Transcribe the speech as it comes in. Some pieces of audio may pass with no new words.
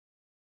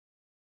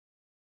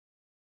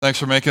Thanks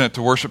for making it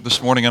to worship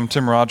this morning. I'm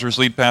Tim Rogers,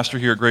 lead pastor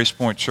here at Grace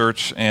Point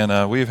Church,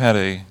 and we've had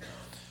a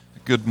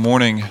good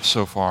morning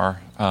so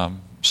far,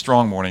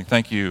 strong morning.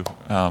 Thank you,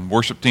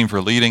 worship team, for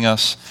leading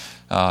us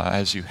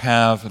as you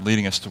have, and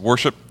leading us to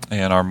worship.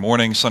 And our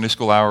morning Sunday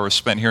school hour was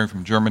spent hearing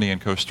from Germany and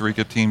Costa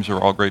Rica teams.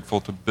 We're all grateful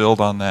to build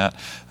on that,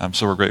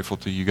 so we're grateful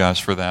to you guys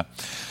for that.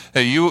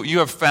 Hey, you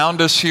have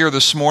found us here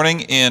this morning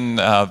in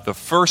the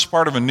first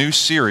part of a new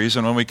series,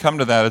 and when we come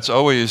to that, it's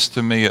always,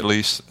 to me at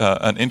least,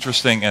 an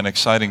interesting and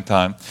exciting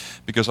time,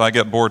 because I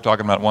get bored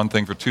talking about one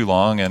thing for too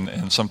long,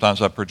 and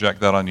sometimes I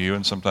project that on you,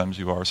 and sometimes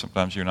you are,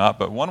 sometimes you're not.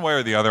 But one way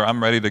or the other,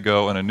 I'm ready to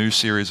go in a new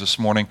series this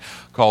morning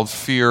called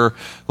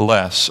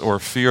Fearless, or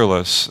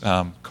Fearless,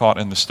 caught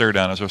in the stare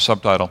down as our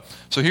subtitle.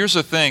 So here's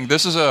the thing.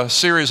 This is a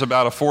series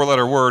about a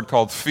four-letter word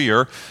called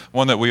fear,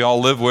 one that we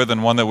all live with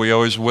and one that we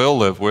always will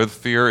live with.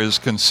 Fear is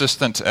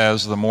consistent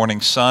as the morning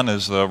sun,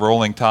 as the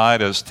rolling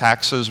tide, as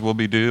taxes will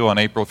be due on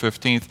April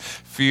 15th.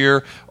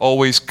 Fear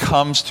always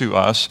comes to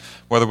us,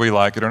 whether we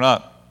like it or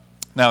not.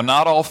 Now,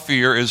 not all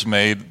fear is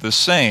made the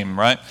same,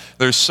 right?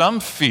 There's some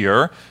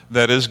fear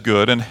that is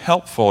good and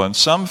helpful, and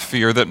some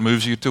fear that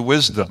moves you to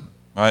wisdom.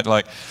 Right?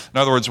 Like, in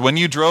other words, when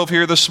you drove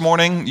here this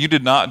morning, you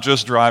did not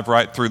just drive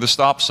right through the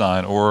stop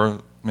sign,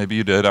 or maybe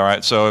you did, all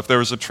right? So if there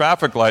was a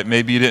traffic light,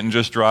 maybe you didn't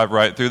just drive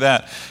right through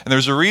that. And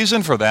there's a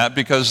reason for that,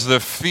 because the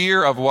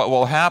fear of what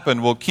will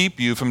happen will keep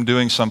you from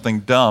doing something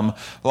dumb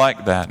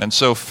like that. And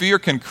so fear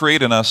can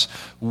create in us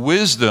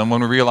wisdom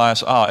when we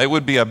realize, it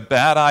would be a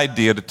bad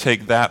idea to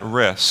take that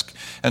risk.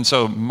 And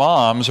so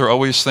moms are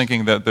always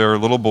thinking that their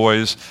little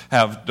boys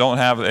don't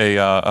have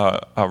a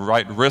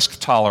right risk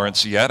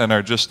tolerance yet,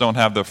 and just don't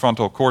have the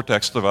frontal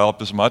cortex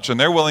developed as much, and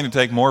they're willing to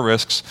take more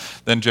risks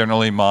than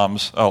generally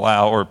moms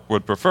allow or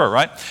would prefer,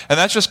 right? And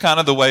that's just kind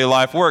of the way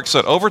life works.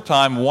 That over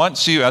time,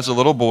 once you, as a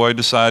little boy,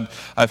 decide,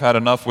 I've had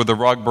enough with the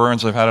rug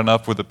burns, I've had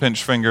enough with the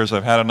pinched fingers,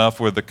 I've had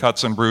enough with the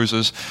cuts and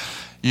bruises,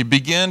 you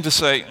begin to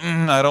say,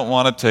 I don't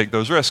want to take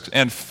those risks.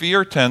 And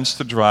fear tends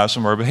to drive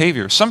some of our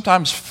behavior.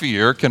 Sometimes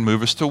fear can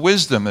move us to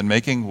wisdom and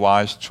making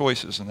wise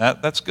choices, and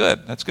that's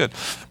good. That's good.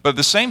 But at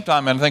the same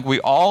time, and I think we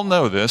all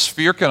know this,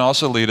 fear can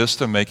also lead us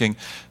to making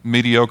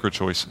mediocre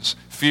choices.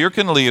 Fear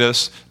can lead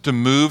us to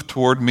move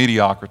toward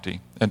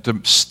mediocrity and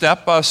to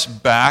step us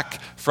back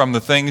from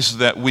the things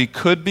that we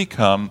could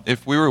become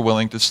if we were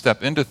willing to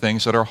step into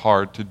things that are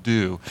hard to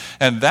do.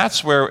 And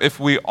that's where, if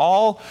we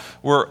all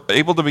were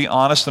able to be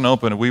honest and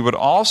open, we would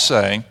all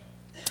say,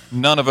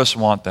 none of us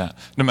want that.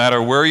 No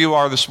matter where you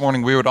are this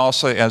morning, we would all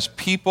say, as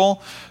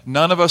people,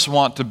 none of us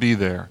want to be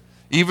there,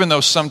 even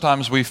though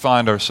sometimes we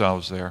find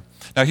ourselves there.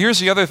 Now, here's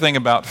the other thing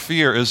about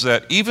fear, is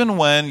that even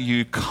when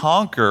you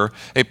conquer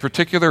a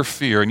particular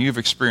fear, and you've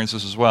experienced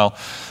this as well,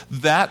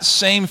 that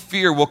same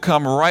fear will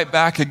come right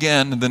back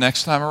again the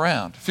next time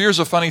around. Fear is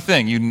a funny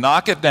thing. You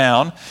knock it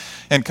down,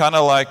 and kind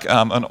of like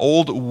an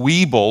old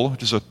Weeble,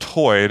 which is a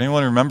toy.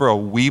 Anyone remember a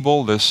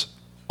Weeble, this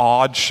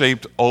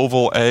odd-shaped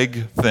oval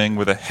egg thing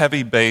with a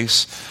heavy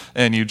base,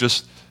 and you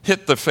just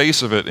hit the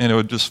face of it, and it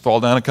would just fall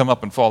down and come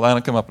up and fall down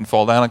and come up and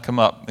fall down and come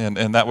up.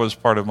 And that was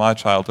part of my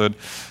childhood.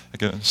 I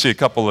can see a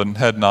couple of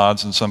head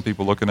nods and some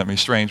people looking at me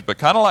strange, but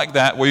kind of like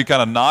that, where you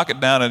kind of knock it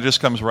down and it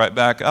just comes right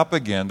back up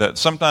again. That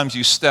sometimes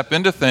you step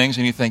into things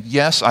and you think,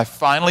 yes, I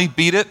finally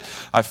beat it.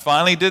 I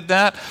finally did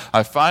that.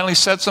 I finally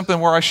said something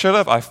where I should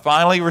have. I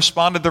finally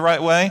responded the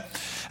right way.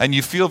 And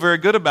you feel very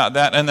good about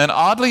that. And then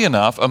oddly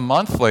enough, a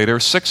month later,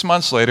 6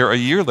 months later, a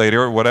year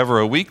later, or whatever,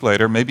 a week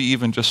later, maybe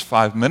even just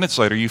 5 minutes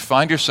later, you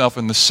find yourself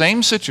in the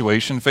same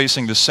situation,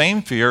 facing the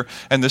same fear,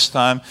 and this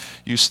time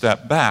you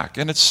step back.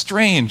 And it's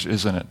strange,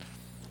 isn't it?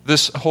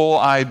 This whole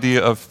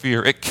idea of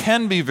fear. It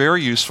can be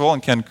very useful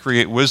and can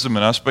create wisdom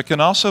in us, but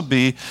can also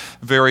be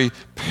very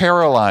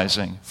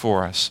paralyzing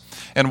for us.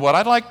 And what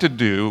I'd like to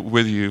do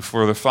with you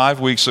for the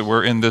 5 weeks that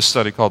we're in this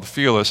study called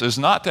Fearless is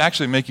not to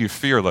actually make you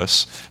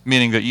fearless,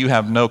 meaning that you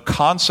have no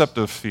concept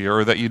of fear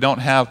or that you don't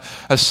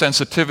have a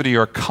sensitivity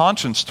or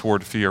conscience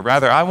toward fear.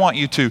 Rather, I want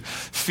you to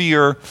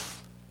fear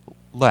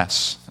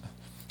less.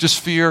 Just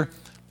fear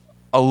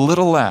a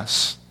little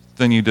less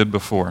than you did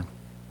before.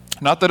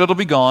 Not that it'll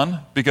be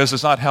gone, because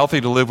it's not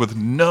healthy to live with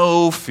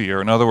no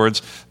fear. In other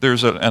words,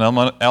 there's an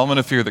element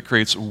of fear that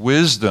creates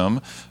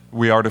wisdom.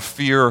 We are to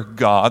fear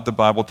God, the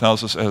Bible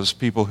tells us, as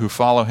people who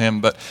follow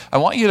Him. But I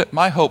want you to,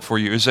 my hope for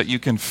you is that you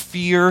can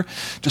fear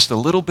just a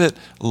little bit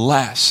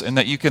less, and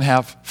that you can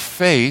have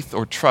faith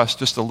or trust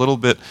just a little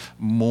bit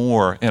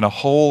more in a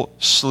whole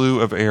slew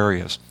of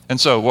areas. And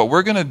so what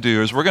we're going to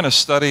do is we're going to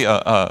study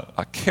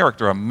a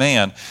character, a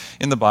man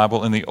in the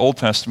Bible, in the Old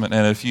Testament.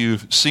 And if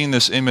you've seen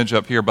this image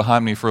up here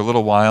behind me for a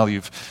little while,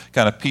 you've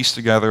kind of pieced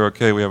together,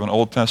 okay, we have an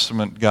Old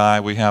Testament guy,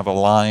 we have a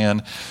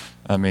lion.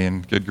 I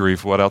mean, good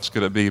grief, what else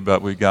could it be?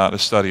 But we got a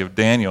study of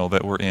Daniel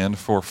that we're in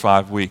for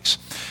 5 weeks.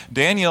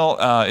 Daniel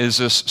is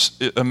this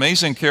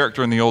amazing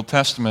character in the Old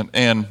Testament,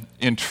 and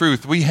in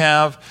truth, we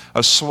have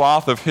a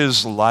swath of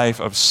his life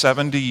of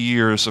 70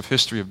 years of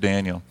history of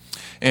Daniel.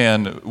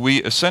 And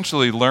we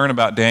essentially learn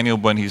about Daniel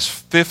when he's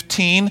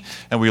 15,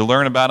 and we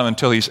learn about him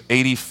until he's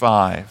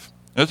 85.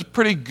 There's a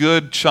pretty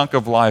good chunk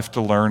of life to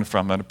learn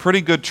from and a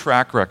pretty good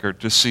track record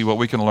to see what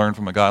we can learn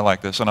from a guy like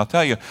this. And I'll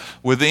tell you,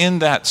 within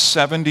that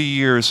 70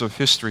 years of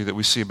history that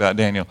we see about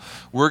Daniel,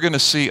 we're going to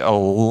see a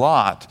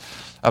lot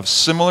of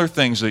similar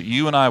things that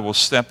you and I will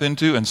step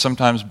into and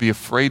sometimes be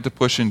afraid to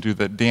push into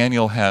that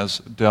Daniel has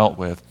dealt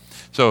with.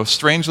 So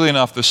strangely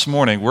enough, this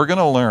morning, we're going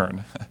to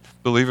learn,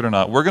 believe it or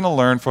not, we're going to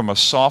learn from a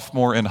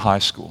sophomore in high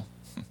school.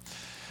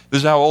 This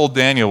is how old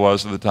Daniel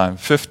was at the time,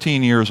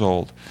 15 years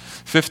old.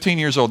 15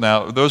 years old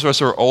now. Those of us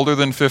who are older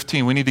than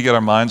 15, we need to get our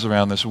minds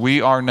around this.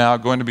 We are now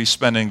going to be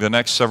spending the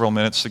next several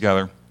minutes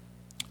together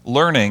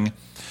learning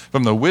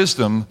from the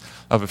wisdom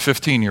of a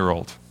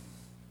 15-year-old.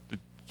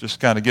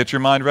 Just kind of get your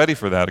mind ready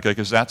for that, okay?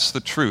 Because that's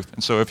the truth.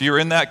 And so if you're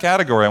in that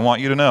category, I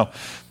want you to know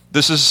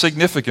this is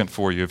significant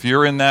for you. If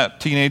you're in that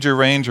teenager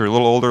range or a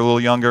little older, a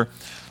little younger,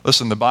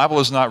 listen, the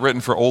Bible is not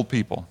written for old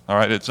people, all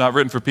right? It's not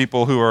written for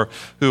people who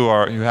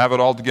have it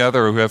all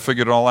together or who have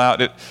figured it all out.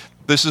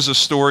 This is a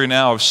story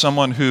now of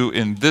someone who,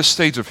 in this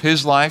stage of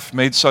his life,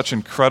 made such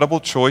incredible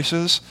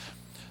choices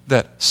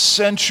that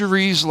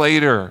centuries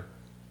later,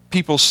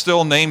 people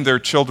still name their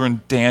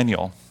children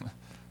Daniel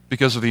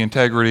because of the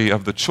integrity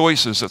of the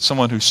choices that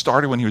someone who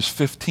started when he was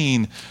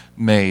 15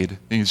 made.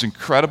 These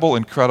incredible,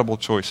 incredible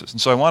choices. And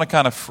so I want to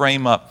kind of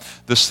frame up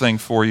this thing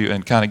for you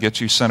and kind of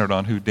get you centered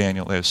on who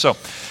Daniel is. So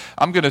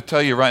I'm going to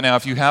tell you right now,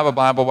 if you have a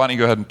Bible, why don't you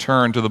go ahead and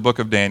turn to the book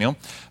of Daniel.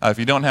 If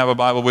you don't have a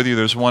Bible with you,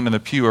 there's one in the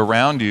pew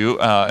around you,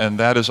 and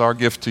that is our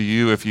gift to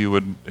you. If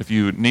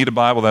you need a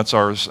Bible, that's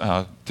ours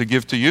to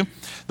give to you.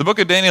 The book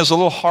of Daniel is a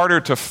little harder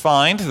to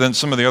find than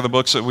some of the other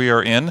books that we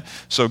are in,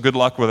 so good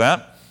luck with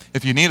that.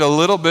 If you need a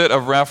little bit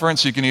of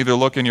reference, you can either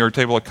look in your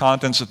table of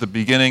contents at the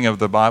beginning of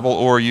the Bible,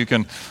 or you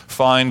can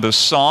find the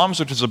Psalms,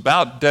 which is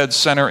about dead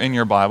center in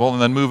your Bible, and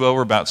then move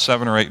over about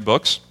 7 or 8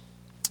 books.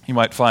 You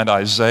might find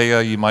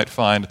Isaiah, you might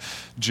find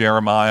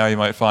Jeremiah, you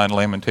might find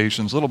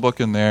Lamentations, little book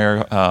in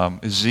there,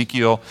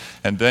 Ezekiel,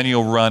 and then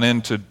you'll run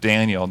into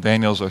Daniel.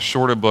 Daniel's a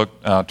shorter book,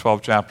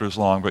 12 chapters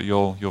long, but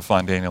you'll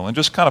find Daniel. And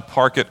just kind of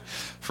park it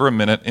for a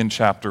minute in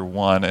chapter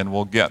 1, and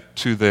we'll get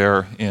to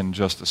there in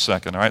just a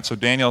second. All right, so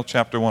Daniel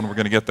chapter 1, we're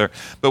going to get there.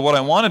 But what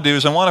I want to do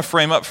is I want to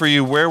frame up for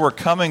you where we're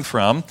coming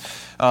from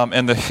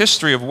and the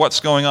history of what's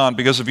going on,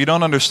 because if you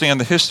don't understand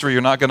the history,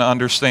 you're not going to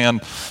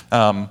understand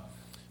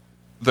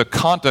the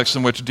context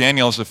in which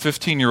Daniel as a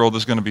 15-year-old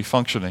is going to be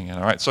functioning in.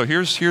 All right, so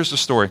here's the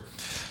story.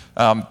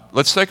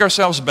 Let's take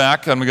ourselves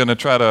back, and we're going to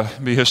try to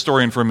be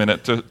historian for a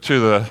minute, to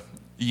the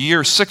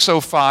year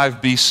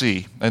 605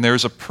 BC. And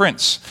there's a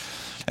prince,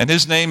 and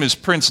his name is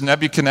Prince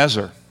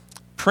Nebuchadnezzar.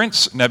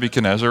 Prince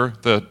Nebuchadnezzar,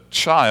 the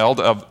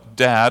child of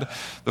dad.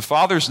 The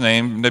father's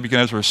name,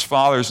 Nebuchadnezzar's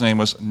father's name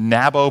was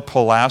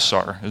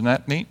Nabopolassar. Isn't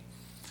that neat?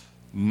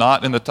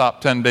 Not in the top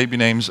 10 baby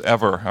names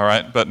ever, all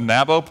right? But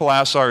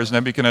Nabopolassar is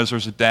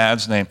Nebuchadnezzar's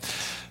dad's name.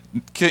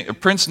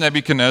 Prince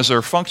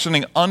Nebuchadnezzar,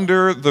 functioning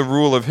under the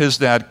rule of his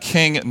dad,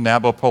 King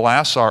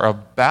Nabopolassar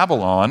of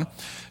Babylon,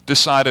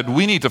 decided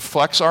we need to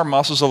flex our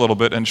muscles a little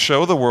bit and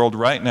show the world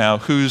right now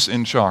who's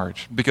in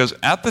charge. Because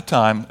at the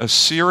time,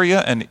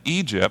 Assyria and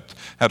Egypt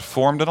had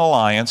formed an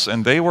alliance,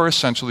 and they were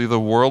essentially the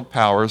world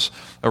powers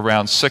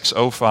around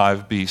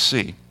 605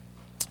 BC.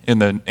 In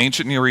the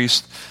ancient Near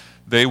East,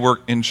 they were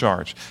in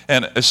charge.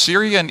 And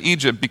Assyria and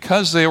Egypt,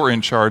 because they were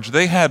in charge,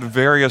 they had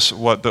various,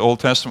 what the Old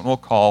Testament will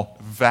call,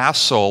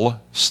 vassal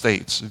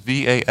states,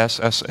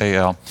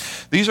 V-A-S-S-A-L.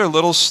 These are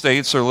little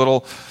states or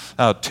little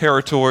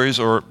territories,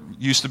 or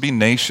used to be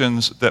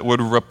nations, that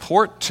would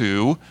report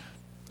to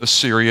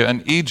Assyria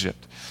and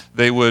Egypt.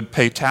 They would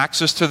pay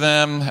taxes to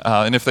them,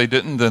 and if they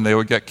didn't, then they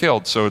would get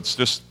killed. So it's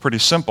just pretty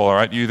simple, all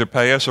right? You either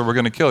pay us or we're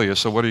going to kill you,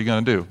 so what are you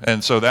going to do?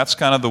 And so that's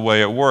kind of the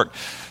way it worked.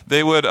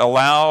 They would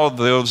allow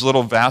those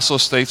little vassal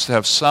states to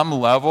have some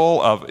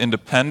level of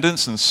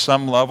independence and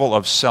some level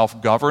of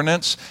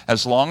self-governance,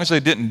 as long as they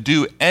didn't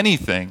do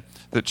anything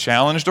that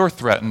challenged or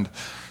threatened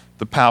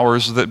the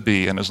powers that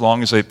be. And as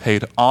long as they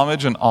paid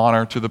homage and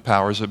honor to the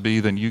powers that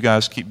be, then you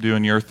guys keep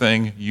doing your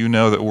thing. You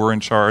know that we're in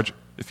charge.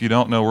 If you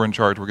don't know we're in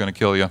charge, we're going to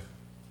kill you.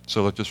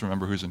 So let's just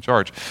remember who's in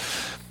charge.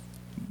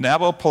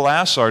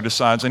 Nabopolassar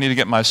decides, I need to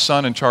get my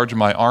son in charge of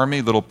my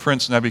army, little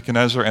Prince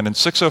Nebuchadnezzar. And in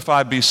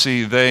 605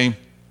 BC,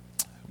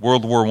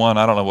 World War I,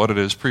 I don't know what it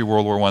is,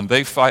 pre-World War I,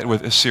 they fight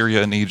with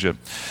Assyria and Egypt.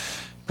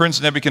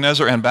 Prince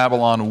Nebuchadnezzar and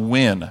Babylon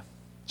win.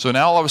 So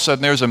now all of a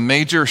sudden there's a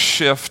major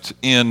shift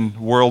in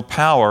world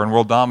power and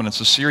world dominance.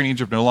 Assyria and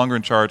Egypt are no longer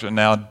in charge, and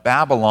now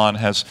Babylon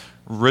has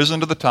risen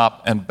to the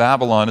top, and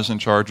Babylon is in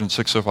charge in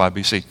 605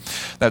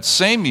 BC. That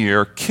same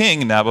year,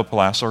 King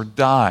Nabopolassar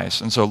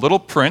dies. And so little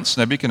Prince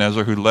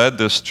Nebuchadnezzar, who led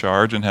this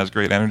charge and has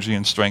great energy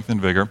and strength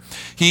and vigor,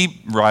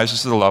 he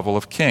rises to the level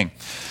of king.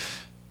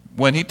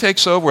 When he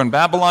takes over, when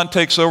Babylon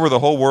takes over the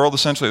whole world,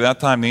 essentially at that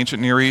time, the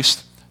ancient Near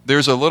East,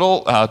 there's a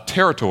little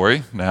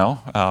territory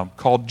now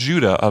called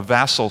Judah, a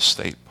vassal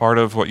state, part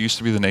of what used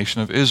to be the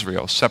nation of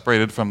Israel,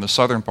 separated from the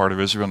southern part of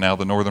Israel, now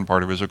the northern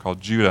part of Israel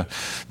called Judah.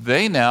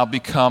 They now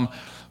become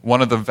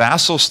one of the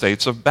vassal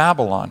states of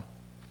Babylon,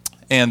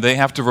 and they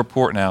have to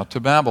report now to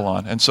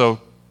Babylon. And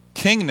so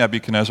King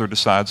Nebuchadnezzar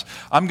decides,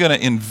 I'm going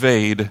to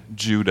invade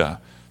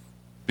Judah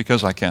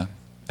because I can,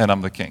 and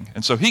I'm the king.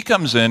 And so he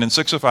comes in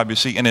 605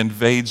 BC and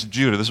invades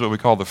Judah. This is what we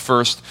call the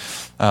first,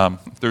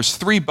 there's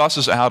 3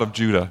 buses out of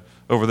Judah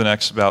over the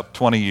next about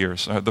 20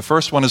 years. The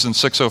first one is in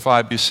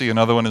 605 BC,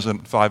 another one is in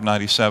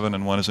 597,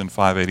 and one is in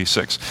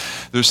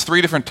 586. There's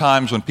 3 different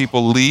times when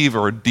people leave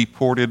or are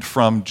deported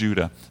from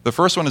Judah. The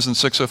first one is in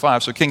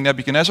 605. So King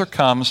Nebuchadnezzar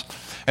comes,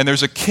 and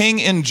there's a king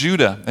in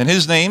Judah, and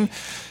his name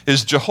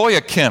is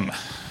Jehoiakim.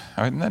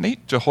 All right, isn't that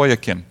neat?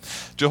 Jehoiakim.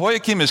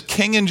 Jehoiakim is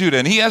king in Judah,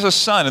 and he has a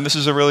son, and this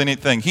is a really neat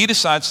thing. He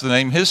decides to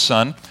name his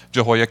son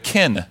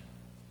Jehoiakim.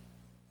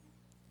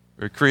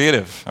 Very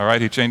creative, all right?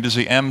 He changes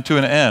the M to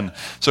an N.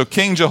 So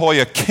King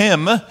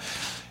Jehoiakim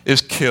is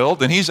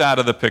killed, and he's out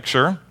of the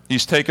picture.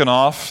 He's taken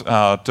off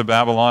to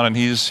Babylon, and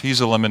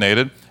he's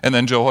eliminated. And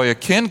then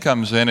Jehoiakim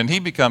comes in, and he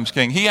becomes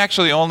king. He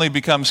actually only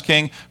becomes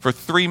king for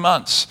 3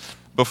 months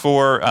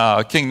before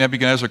King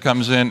Nebuchadnezzar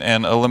comes in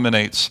and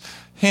eliminates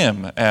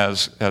him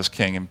as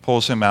king and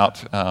pulls him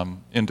out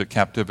into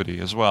captivity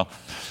as well.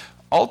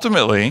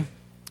 Ultimately,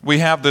 we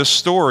have this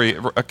story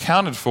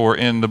accounted for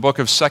in the book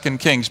of 2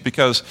 Kings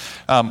because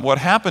what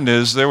happened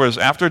is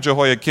after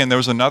Jehoiakim, there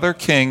was another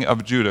king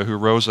of Judah who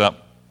rose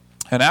up.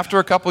 And after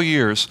a couple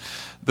years,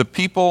 the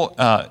people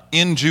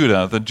in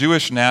Judah, the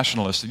Jewish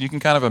nationalists, you can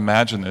kind of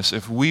imagine this,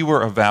 if we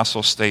were a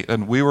vassal state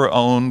and we were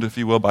owned, if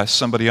you will, by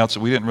somebody else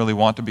that we didn't really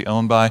want to be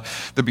owned by,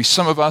 there'd be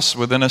some of us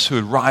within us who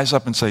would rise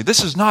up and say,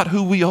 this is not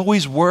who we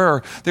always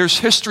were. There's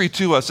history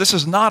to us. This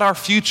is not our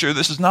future.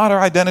 This is not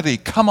our identity.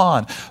 Come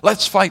on,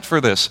 let's fight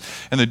for this.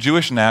 And the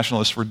Jewish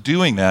nationalists were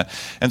doing that.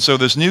 And so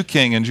this new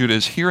king in Judah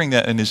is hearing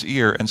that in his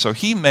ear. And so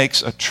he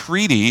makes a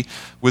treaty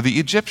with the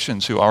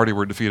Egyptians who already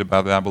were defeated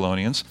by the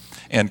Babylonians.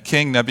 And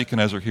King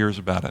Nebuchadnezzar hears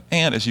about it.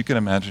 And as you can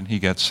imagine, he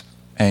gets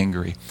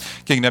angry.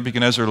 King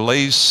Nebuchadnezzar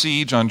lays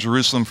siege on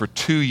Jerusalem for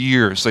 2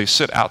 years. They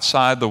sit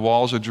outside the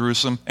walls of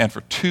Jerusalem, and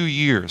for 2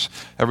 years,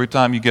 every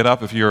time you get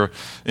up, if you're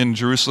in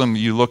Jerusalem,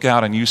 you look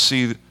out and you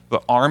see the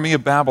army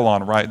of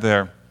Babylon right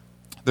there.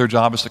 Their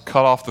job is to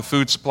cut off the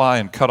food supply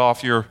and cut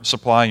off your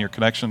supply and your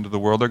connection to the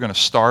world. They're going to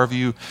starve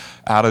you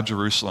out of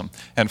Jerusalem.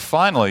 And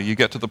finally, you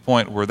get to the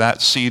point where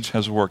that siege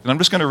has worked. And I'm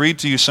just going to read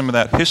to you some of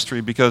that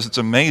history because it's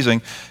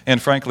amazing,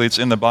 and frankly, it's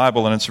in the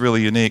Bible, and it's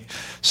really unique.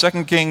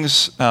 2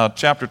 Kings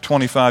chapter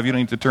 25, you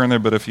don't need to turn there,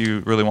 but if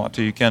you really want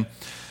to, you can.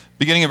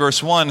 Beginning in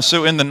verse 1,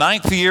 so in the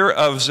 9th year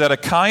of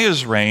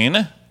Zedekiah's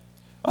reign,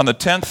 on the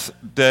 10th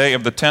day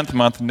of the 10th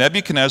month,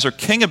 Nebuchadnezzar,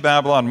 king of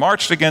Babylon,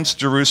 marched against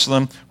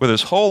Jerusalem with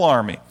his whole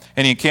army.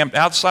 And he encamped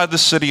outside the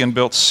city and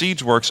built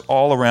siege works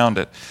all around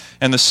it.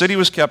 And the city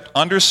was kept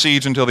under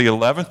siege until the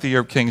 11th year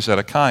of King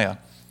Zedekiah.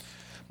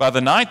 By the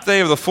 9th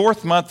day of the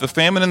 4th month, the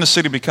famine in the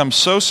city becomes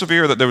so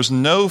severe that there was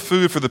no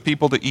food for the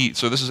people to eat.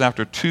 So this is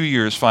after 2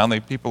 years.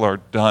 Finally, people are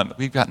done.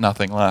 We've got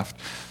nothing left.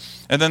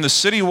 And then the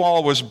city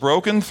wall was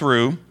broken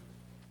through,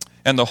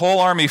 and the whole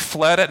army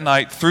fled at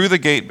night through the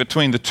gate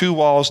between the 2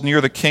 walls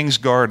near the king's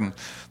garden,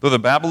 though the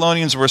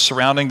Babylonians were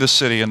surrounding the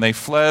city, and they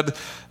fled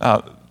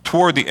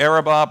toward the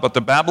Arabah, but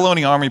the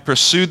Babylonian army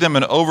pursued them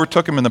and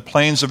overtook him in the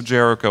plains of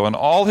Jericho. And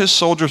all his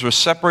soldiers were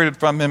separated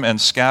from him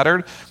and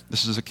scattered.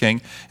 This is a king.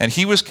 And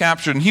he was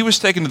captured, and he was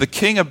taken to the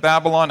king of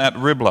Babylon at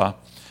Riblah,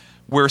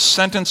 where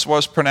sentence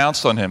was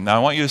pronounced on him. Now, I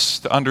want you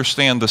to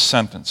understand the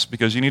sentence,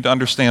 because you need to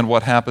understand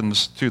what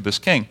happens to this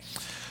king.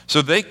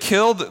 So they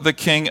killed the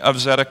king of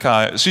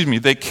Zedekiah,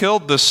 they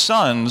killed the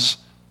sons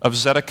of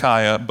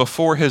Zedekiah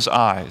before his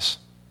eyes.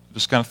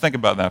 Just kind of think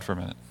about that for a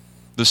minute.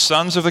 The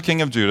sons of the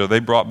king of Judah, they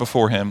brought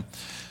before him,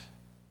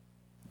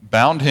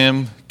 bound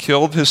him,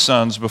 killed his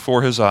sons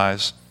before his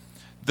eyes.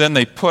 Then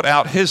they put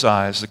out his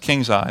eyes, the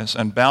king's eyes,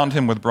 and bound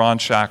him with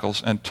bronze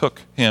shackles and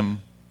took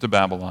him to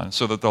Babylon,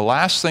 so that the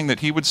last thing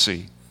that he would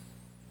see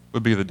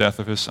would be the death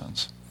of his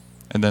sons.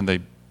 And then they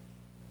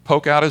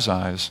poke out his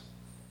eyes,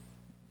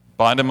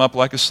 bind him up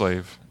like a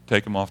slave,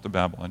 take him off to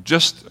Babylon.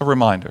 Just a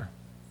reminder,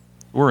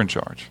 we're in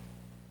charge.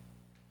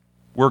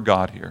 We're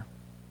God here.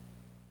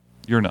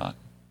 You're not.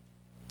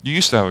 You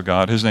used to have a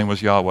God. His name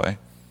was Yahweh.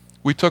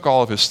 We took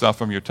all of his stuff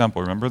from your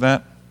temple. Remember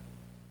that?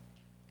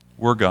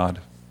 We're God.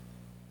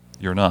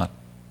 You're not.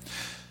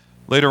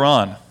 Later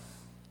on,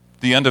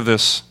 the end of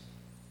this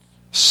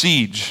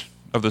siege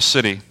of the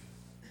city,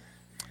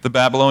 the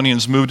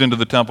Babylonians moved into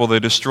the temple. They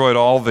destroyed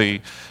all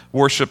the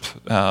worship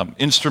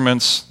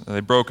instruments. They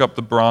broke up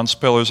the bronze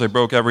pillars. They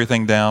broke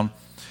everything down.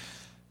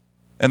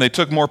 And they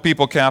took more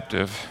people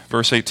captive.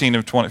 Verse 18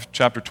 of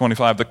chapter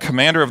 25. The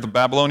commander of the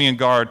Babylonian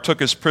guard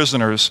took as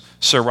prisoners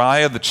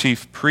Seraiah, the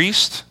chief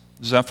priest,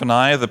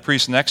 Zephaniah, the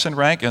priest next in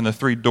rank, and the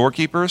 3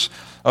 doorkeepers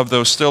of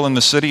those still in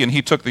the city. And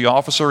he took the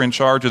officer in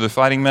charge of the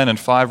fighting men and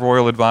 5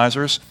 royal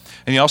advisors.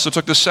 And he also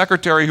took the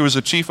secretary, who was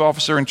the chief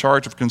officer in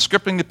charge of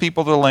conscripting the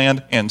people to the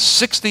land, and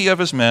 60 of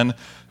his men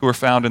who were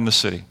found in the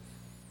city.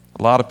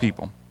 A lot of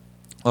people.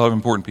 A lot of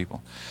important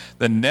people.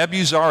 Then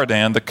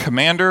Nebuzaradan, the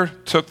commander,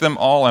 took them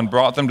all and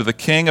brought them to the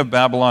king of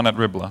Babylon at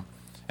Riblah.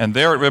 And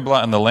there at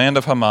Riblah in the land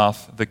of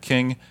Hamath, the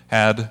king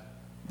had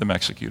them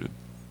executed.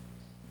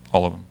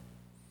 All of them.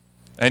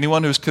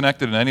 Anyone who's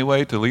connected in any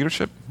way to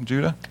leadership in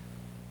Judah,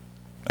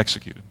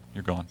 executed.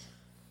 You're gone.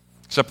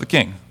 Except the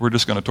king. We're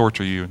just going to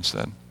torture you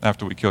instead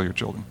after we kill your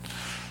children.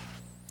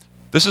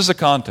 This is the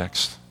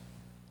context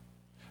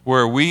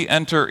where we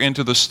enter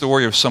into the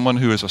story of someone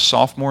who is a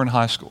sophomore in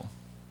high school,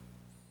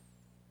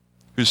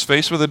 who's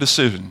faced with a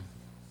decision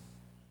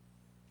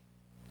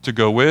to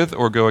go with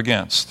or go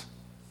against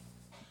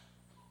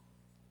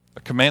a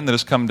command that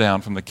has come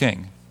down from the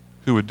king,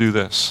 who would do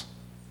this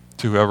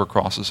to whoever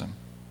crosses him.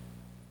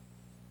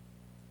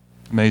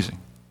 Amazing.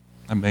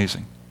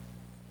 Amazing.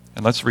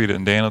 And let's read it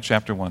in Daniel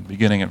chapter 1,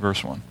 beginning at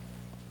verse 1.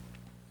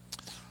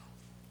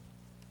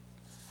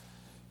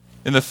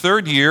 In the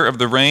 3rd year of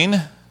the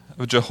reign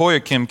of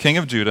Jehoiakim, king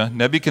of Judah,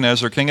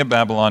 Nebuchadnezzar, king of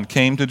Babylon,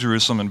 came to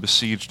Jerusalem and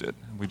besieged it.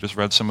 We just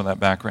read some of that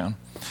background.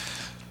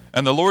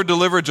 And the Lord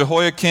delivered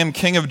Jehoiakim,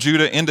 king of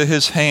Judah, into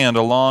his hand,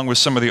 along with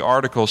some of the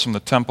articles from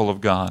the temple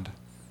of God.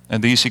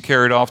 And these he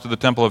carried off to the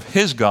temple of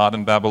his God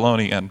in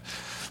Babylonia and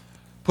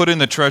put in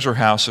the treasure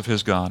house of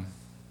his God.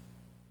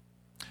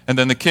 And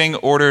then the king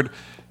ordered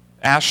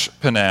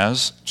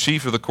Ashpenaz,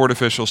 chief of the court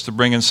officials, to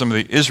bring in some of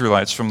the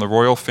Israelites from the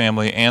royal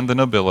family and the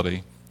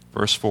nobility.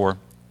 Verse 4,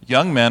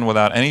 young men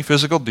without any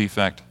physical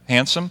defect,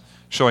 handsome,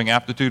 showing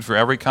aptitude for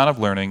every kind of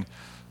learning,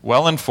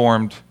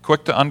 well-informed,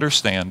 quick to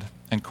understand,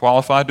 and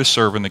qualified to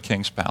serve in the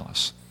king's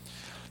palace.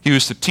 He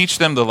was to teach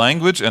them the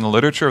language and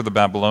literature of the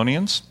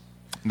Babylonians.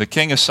 And the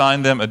king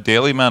assigned them a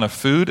daily amount of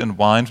food and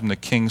wine from the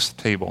king's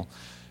table.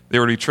 They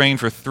were to be trained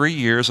for 3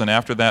 years, and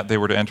after that they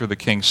were to enter the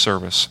king's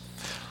service.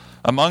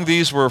 Among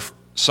these were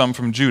some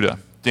from Judah: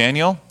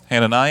 Daniel,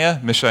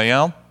 Hananiah,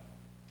 Mishael,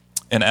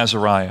 and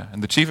Azariah.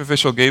 And the chief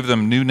official gave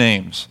them new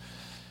names.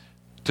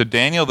 To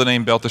Daniel the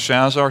name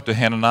Belteshazzar, to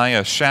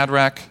Hananiah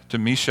Shadrach, to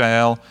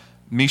Mishael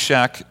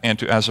Meshach, and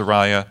to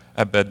Azariah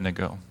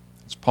Abednego.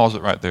 Let's pause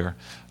it right there.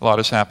 A lot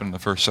has happened in the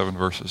first 7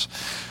 verses.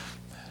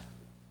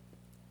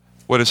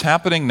 What is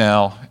happening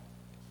now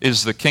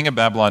is the king of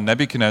Babylon,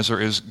 Nebuchadnezzar,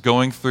 is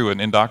going through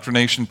an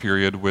indoctrination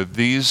period with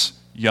these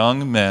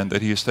young men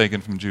that he has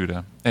taken from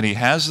Judah. And he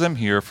has them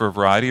here for a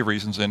variety of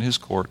reasons in his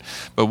court.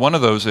 But one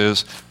of those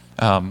is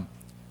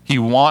he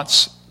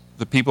wants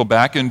the people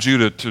back in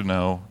Judah to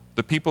know,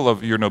 the people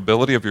of your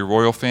nobility, of your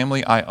royal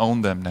family, I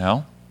own them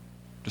now.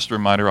 Just a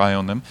reminder, I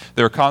own them.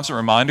 They're a constant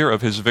reminder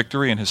of his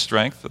victory and his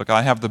strength. Look,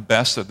 I have the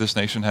best that this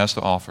nation has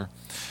to offer.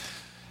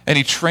 And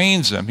he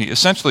trains them. He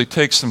essentially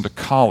takes them to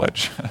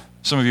college.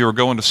 Some of you are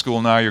going to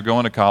school now, you're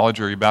going to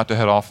college, or you're about to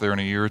head off there in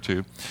a year or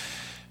two.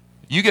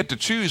 You get to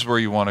choose where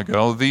you want to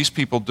go. These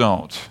people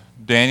don't.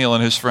 Daniel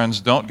and his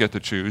friends don't get to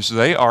choose.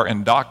 They are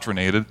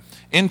indoctrinated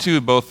into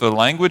both the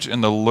language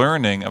and the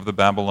learning of the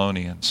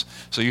Babylonians.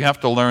 So you have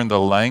to learn the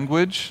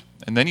language,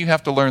 and then you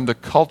have to learn the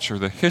culture,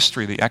 the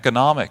history, the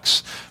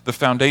economics, the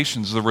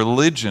foundations, the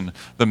religion,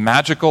 the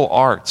magical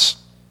arts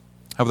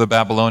of the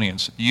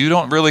Babylonians. You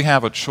don't really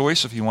have a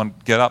choice if you want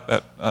to get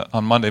up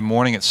on Monday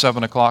morning at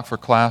 7 o'clock for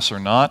class or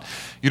not.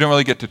 You don't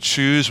really get to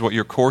choose what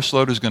your course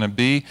load is going to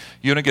be.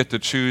 You don't get to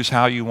choose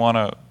how you want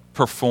to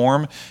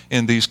perform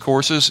in these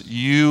courses.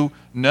 You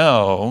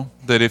know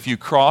that if you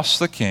cross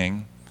the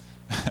king,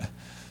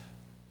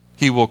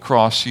 he will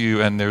cross you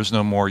and there's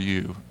no more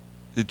you.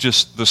 It's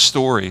just the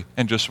story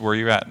and just where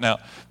you're at. Now,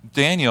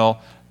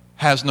 Daniel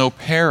has no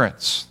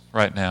parents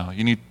right now.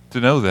 You need to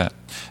know that.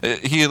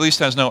 He at least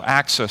has no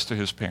access to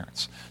his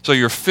parents. So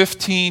you're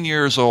 15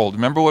 years old.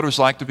 Remember what it was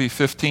like to be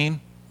 15?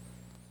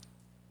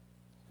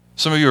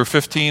 Some of you are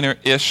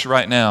 15-ish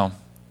right now,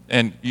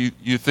 and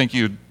you think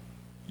you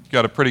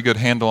got a pretty good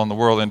handle on the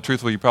world, and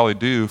truthfully you probably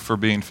do for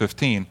being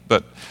 15.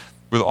 But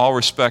with all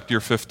respect, you're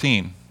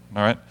 15,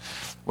 all right?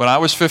 When I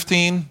was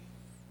 15,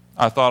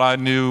 I thought I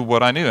knew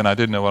what I knew, and I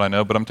didn't know what I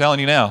know, but I'm telling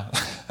you now,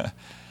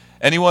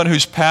 anyone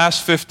who's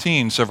past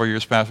 15, several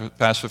years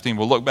past 15,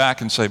 will look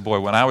back and say, boy,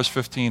 when I was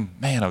 15,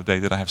 man, oh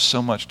day, did I have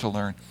so much to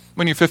learn.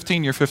 When you're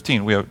 15, you're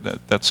 15.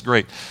 That's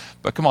great.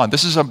 But come on,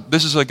 this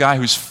is a guy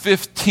who's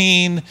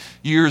 15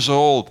 years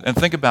old. And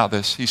think about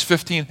this. He's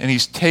 15, and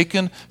he's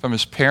taken from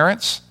his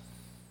parents,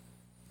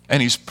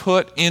 and he's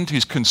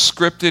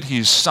conscripted,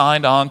 he's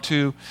signed on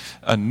to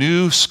a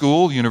new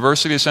school,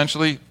 university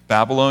essentially,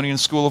 Babylonian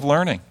School of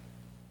Learning.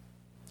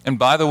 And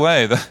by the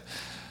way,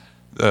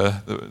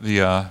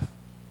 the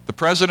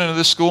president of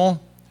this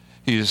school,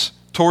 he's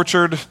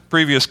tortured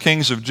previous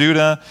kings of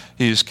Judah.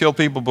 He's killed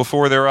people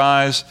before their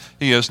eyes.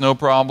 He has no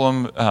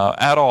problem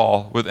at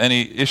all with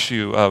any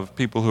issue of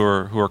people who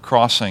are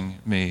crossing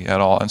me at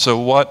all. And so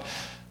what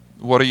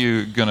are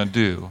you going to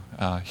do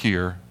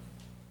here,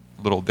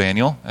 little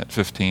Daniel at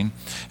 15?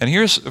 And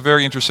here's a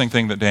very interesting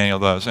thing that Daniel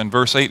does. And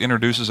verse 8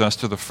 introduces us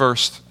to the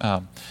first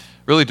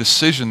really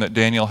decision that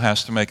Daniel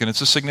has to make, and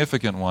it's a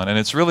significant one. And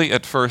it's really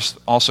at first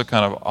also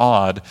kind of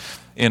odd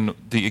in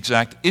the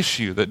exact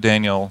issue that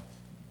Daniel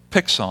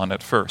picks on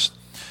at first.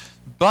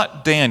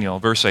 But Daniel,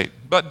 verse 8,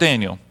 but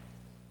Daniel,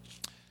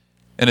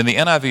 and in the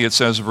NIV it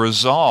says,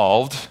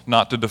 resolved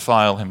not to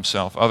defile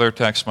himself. Other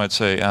texts might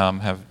say,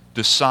 have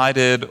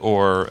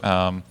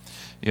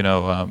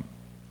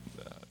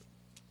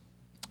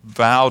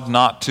vowed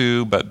not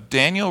to, but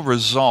Daniel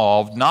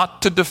resolved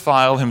not to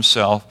defile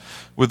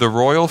himself with the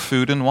royal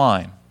food and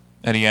wine.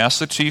 And he asked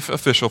the chief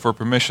official for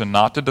permission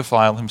not to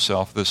defile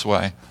himself this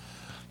way.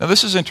 Now,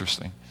 this is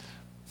interesting.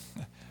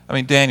 I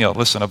mean, Daniel,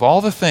 listen, of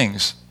all the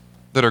things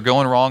that are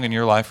going wrong in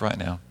your life right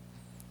now,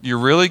 you're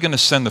really going to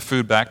send the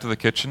food back to the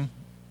kitchen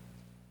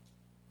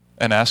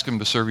and ask him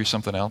to serve you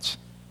something else?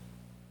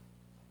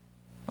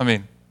 I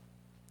mean,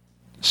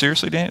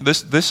 seriously, Daniel,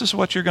 this is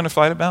what you're going to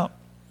fight about?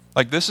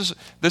 Like, this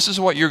is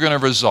what you're going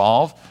to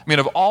resolve? I mean,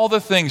 of all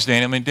the things,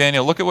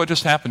 Daniel, look at what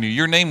just happened to you.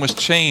 Your name was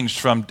changed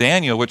from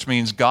Daniel, which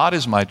means God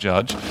is my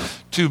judge,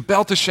 to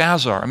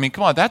Belteshazzar. I mean,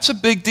 come on, that's a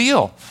big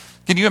deal.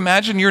 Can you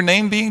imagine your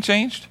name being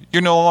changed?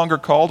 You're no longer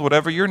called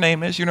whatever your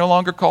name is. You're no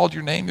longer called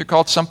your name. You're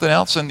called something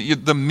else. And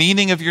the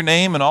meaning of your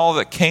name and all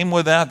that came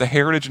with that, the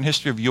heritage and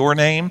history of your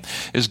name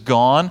is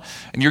gone.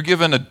 And you're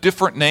given a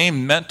different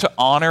name meant to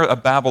honor a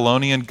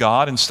Babylonian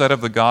god instead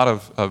of the God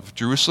of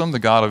Jerusalem, the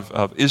God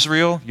of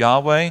Israel,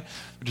 Yahweh,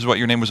 which is what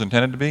your name was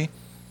intended to be.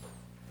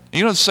 And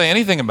you don't say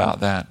anything about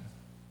that.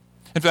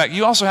 In fact,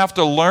 you also have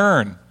to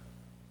learn.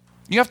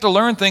 You have to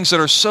learn things that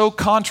are so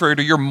contrary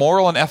to your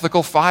moral and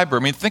ethical fiber. I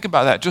mean, think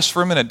about that just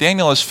for a minute.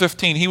 Daniel is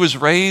 15. He was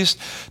raised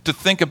to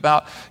think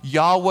about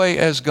Yahweh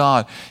as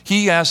God.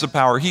 He has the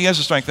power. He has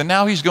the strength. And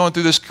now he's going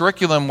through this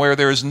curriculum where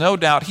there is no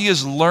doubt he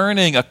is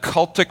learning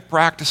occultic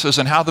practices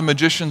and how the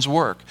magicians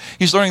work.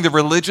 He's learning the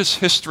religious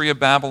history of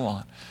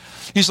Babylon.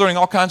 He's learning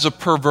all kinds of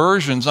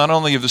perversions, not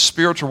only of the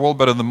spiritual world,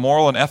 but of the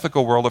moral and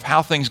ethical world of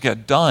how things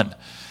get done.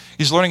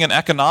 He's learning an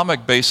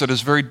economic base that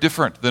is very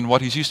different than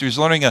what he's used to. He's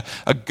learning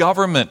a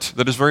government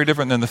that is very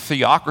different than the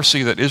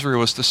theocracy that Israel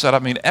was to set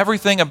up. I mean,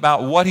 everything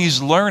about what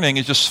he's learning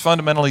is just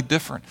fundamentally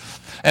different.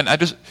 And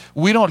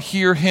we don't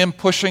hear him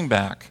pushing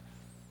back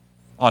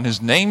on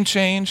his name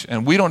change,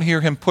 and we don't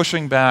hear him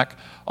pushing back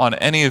on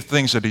any of the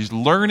things that he's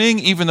learning,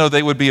 even though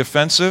they would be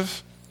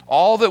offensive.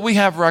 All that we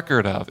have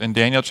record of in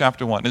Daniel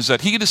chapter 1 is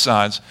that he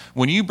decides,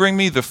 when you bring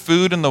me the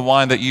food and the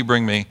wine that you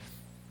bring me,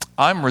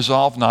 I'm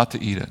resolved not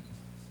to eat it.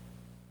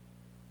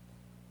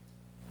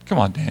 Come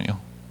on, Daniel.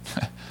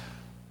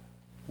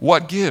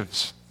 What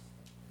gives?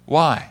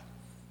 Why?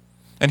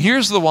 And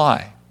here's the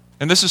why.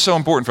 And this is so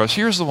important for us.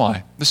 Here's the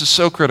why. This is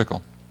so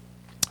critical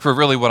for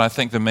really what I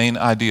think the main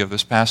idea of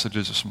this passage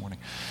is this morning.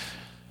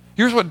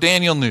 Here's what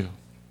Daniel knew.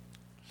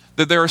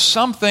 That there are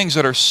some things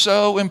that are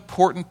so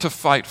important to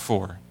fight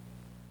for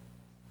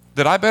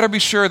that I better be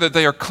sure that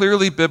they are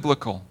clearly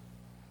biblical.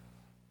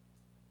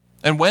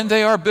 And when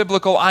they are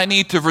biblical, I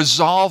need to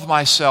resolve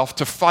myself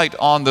to fight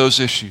on those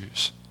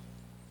issues.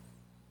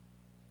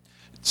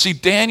 See,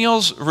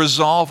 Daniel's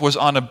resolve was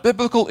on a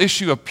biblical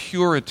issue of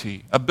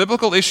purity, a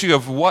biblical issue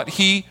of what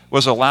he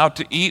was allowed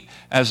to eat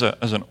as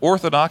an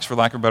Orthodox, for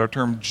lack of a better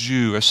term,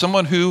 Jew, as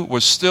someone who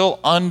was still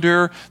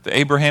under the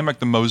Abrahamic,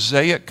 the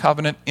Mosaic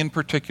covenant in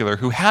particular,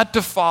 who had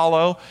to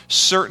follow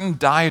certain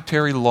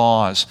dietary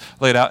laws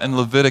laid out in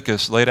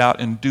Leviticus, laid out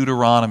in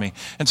Deuteronomy.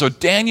 And so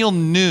Daniel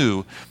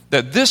knew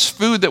that this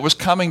food that was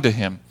coming to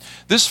him,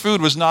 this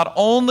food was not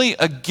only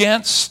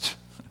against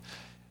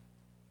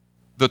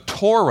the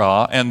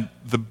Torah and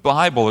the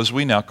Bible, as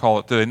we now call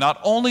it today, not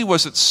only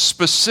was it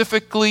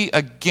specifically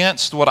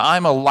against what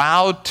I'm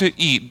allowed to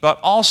eat, but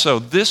also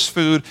this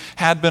food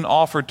had been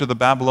offered to the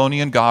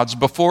Babylonian gods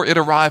before it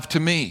arrived to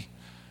me.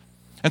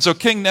 And so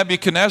King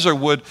Nebuchadnezzar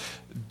would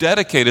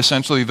dedicate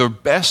essentially the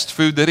best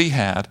food that he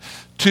had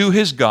to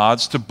his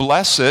gods to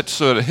bless it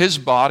so that his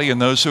body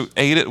and those who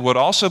ate it would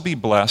also be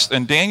blessed.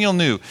 And Daniel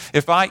knew,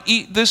 if I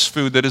eat this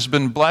food that has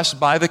been blessed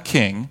by the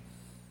king,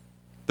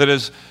 that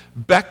has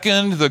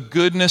beckoned the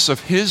goodness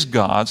of his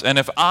gods, and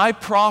if I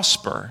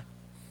prosper,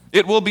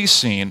 it will be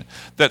seen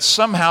that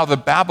somehow the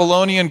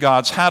Babylonian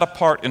gods had a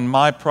part in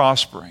my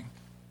prospering.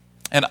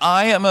 And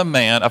I am a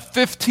man, a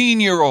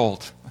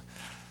 15-year-old,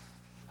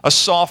 a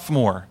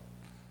sophomore.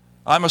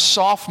 I'm a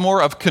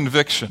sophomore of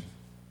conviction.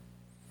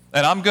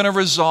 And I'm going to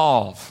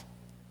resolve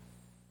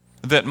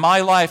that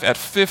my life at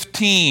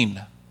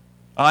 15,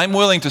 I'm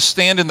willing to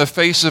stand in the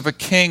face of a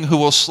king who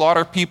will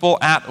slaughter people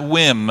at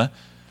whim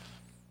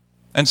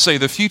and say,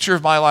 the future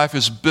of my life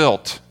is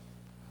built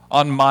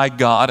on my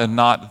God and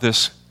not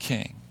this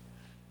king.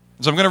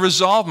 So I'm going to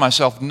resolve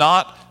myself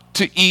not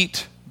to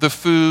eat the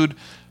food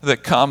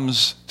that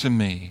comes to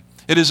me.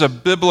 It is a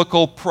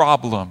biblical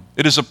problem.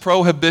 It is a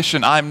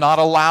prohibition. I'm not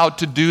allowed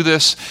to do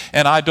this,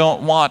 and I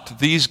don't want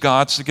these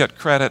gods to get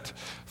credit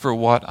for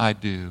what I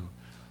do.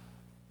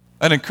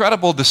 An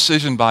incredible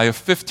decision by a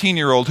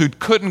 15-year-old who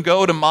couldn't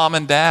go to mom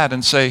and dad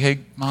and say, hey,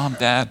 mom,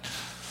 dad,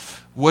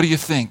 what do you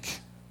think?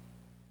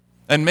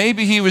 And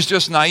maybe he was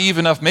just naive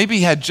enough. Maybe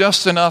he had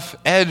just enough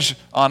edge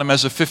on him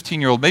as a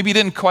 15-year-old. Maybe he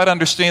didn't quite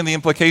understand the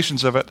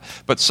implications of it,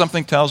 but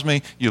something tells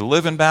me you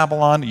live in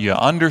Babylon, you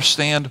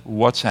understand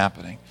what's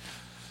happening.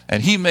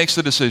 And he makes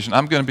the decision,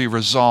 I'm going to be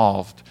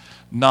resolved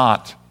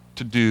not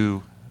to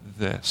do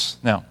this.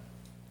 Now,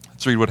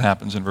 let's read what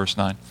happens in verse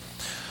 9.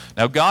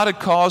 Now, God had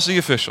caused the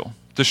official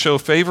to show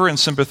favor and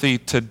sympathy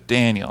to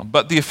Daniel,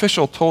 but the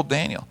official told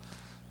Daniel,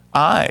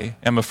 I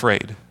am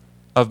afraid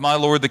of my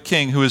lord the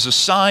king, who has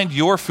assigned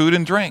your food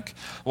and drink?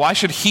 Why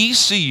should he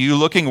see you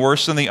looking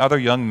worse than the other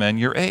young men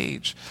your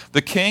age?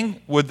 The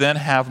king would then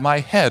have my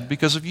head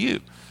because of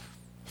you."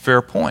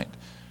 Fair point.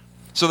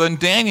 So then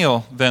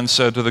Daniel then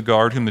said to the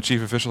guard whom the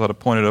chief official had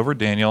appointed over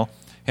Daniel,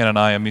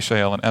 Hananiah,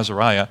 Mishael, and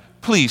Azariah,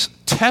 "Please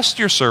test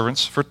your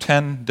servants for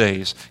 10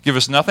 days. Give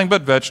us nothing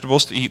but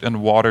vegetables to eat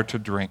and water to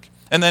drink.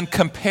 And then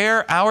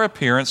compare our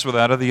appearance with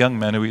that of the young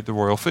men who eat the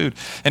royal food.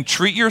 And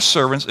treat your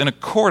servants in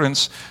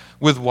accordance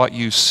with what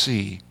you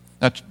see."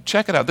 Now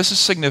check it out. This is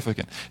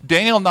significant.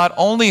 Daniel not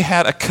only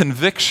had a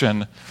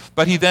conviction,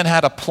 but he then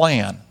had a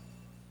plan.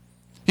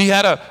 He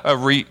had a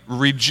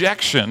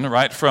rejection,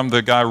 right, from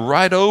the guy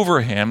right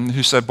over him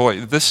who said,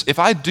 "Boy, if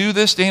I do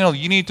this, Daniel,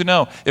 you need to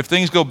know, if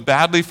things go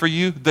badly for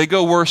you, they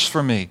go worse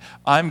for me.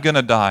 I'm going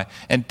to die."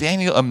 And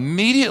Daniel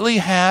immediately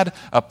had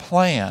a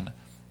plan.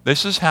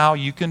 This is how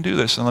you can do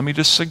this. And let me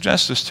just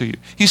suggest this to you.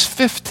 He's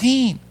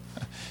 15.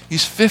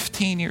 He's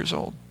 15 years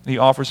old. He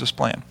offers this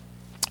plan.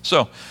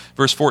 So,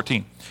 verse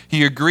 14.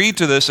 He agreed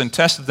to this and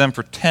tested them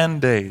for 10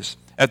 days.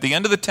 At the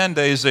end of the 10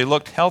 days, they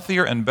looked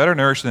healthier and better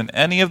nourished than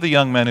any of the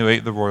young men who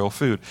ate the royal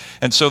food.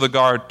 And so the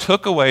guard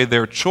took away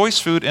their choice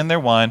food and their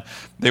wine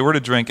they were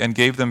to drink and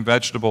gave them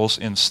vegetables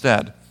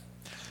instead.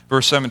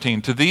 Verse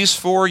 17, to these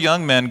 4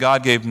 young men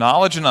God gave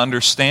knowledge and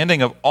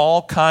understanding of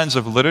all kinds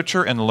of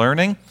literature and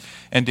learning,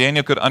 and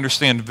Daniel could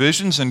understand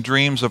visions and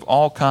dreams of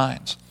all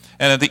kinds.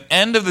 And at the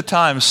end of the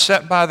time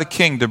set by the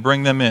king to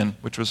bring them in,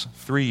 which was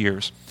 3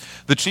 years,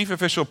 the chief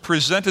official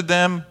presented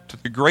them to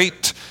the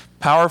great,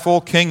 powerful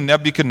King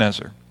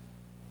Nebuchadnezzar.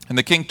 And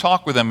the king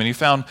talked with them, and he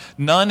found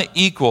none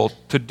equal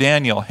to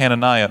Daniel,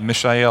 Hananiah,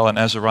 Mishael, and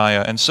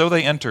Azariah. And so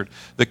they entered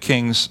the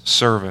king's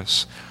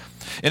service.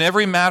 In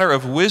every matter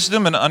of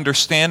wisdom and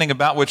understanding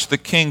about which the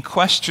king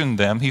questioned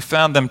them, he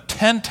found them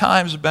 10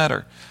 times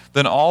better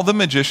than all the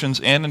magicians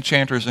and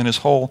enchanters in his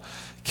whole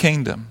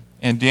kingdom.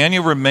 And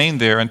Daniel remained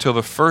there until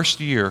the first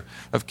year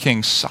of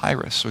King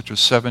Cyrus, which was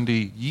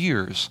 70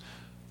 years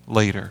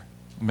later.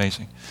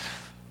 Amazing.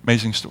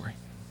 Amazing story.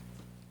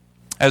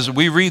 As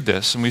we read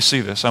this and we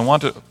see this, I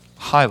want to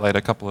highlight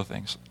a couple of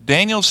things.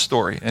 Daniel's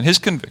story and his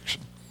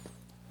conviction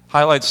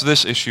highlights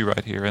this issue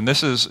right here. And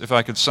this is, if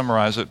I could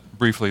summarize it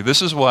briefly,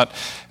 this is what,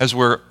 as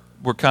we're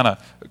kind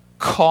of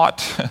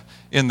caught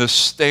in the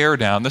stare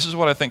down, this is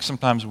what I think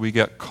sometimes we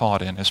get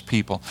caught in as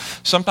people.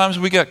 Sometimes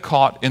we get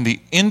caught in the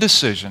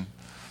indecision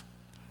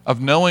of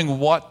knowing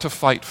what to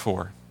fight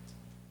for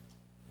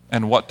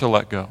and what to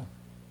let go.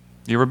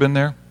 You ever been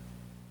there?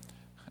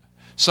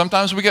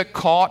 Sometimes we get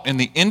caught in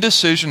the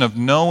indecision of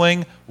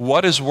knowing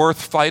what is worth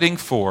fighting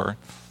for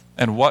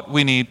and what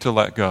we need to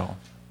let go.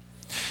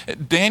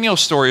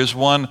 Daniel's story is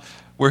one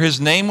where his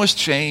name was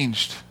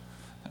changed.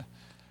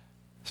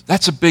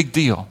 That's a big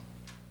deal.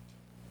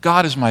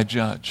 God is my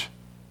judge.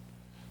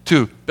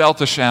 To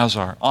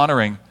Belteshazzar,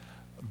 honoring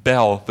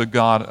Bel, the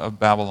god of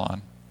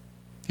Babylon.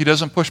 He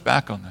doesn't push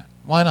back on that.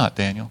 Why not,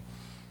 Daniel?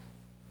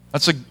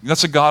 That's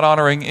a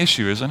God-honoring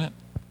issue, isn't it?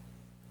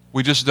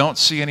 We just don't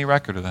see any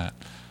record of that.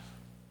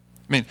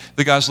 I mean,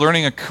 the guy's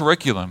learning a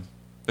curriculum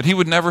that he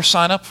would never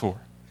sign up for.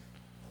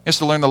 He has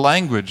to learn the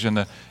language and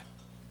the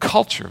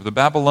culture of the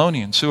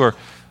Babylonians who are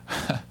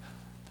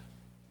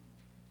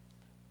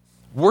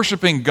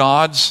worshiping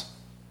gods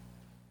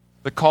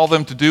that call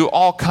them to do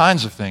all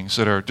kinds of things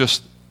that are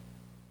just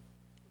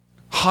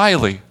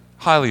highly,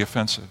 highly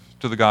offensive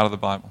to the God of the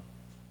Bible.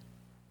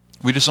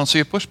 We just don't see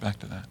a pushback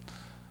to that.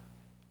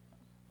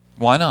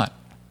 Why not?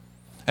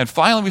 And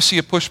finally, we see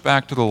a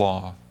pushback to the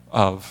law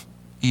of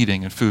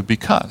eating and food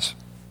because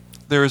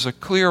there is a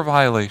clear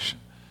violation.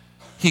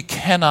 He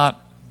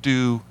cannot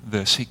do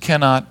this. He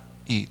cannot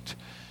eat.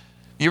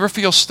 You ever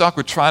feel stuck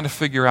with trying to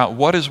figure out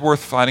what is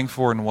worth fighting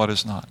for and what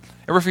is not?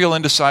 Ever feel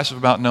indecisive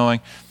about knowing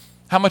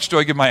how much do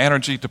I give my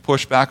energy to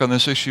push back on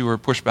this issue or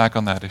push back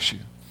on that issue?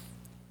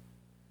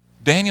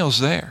 Daniel's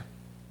there.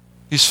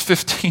 He's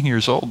 15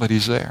 years old, but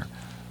he's there.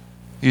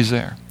 He's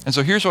there. And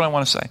so here's what I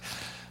want to say.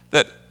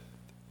 That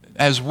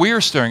as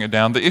we're staring it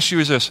down, the issue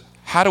is this.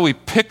 How do we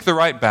pick the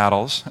right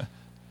battles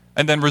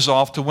and then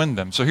resolve to win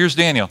them? So here's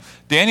Daniel.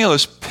 Daniel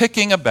is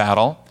picking a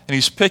battle, and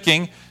he's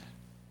picking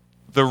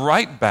the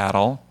right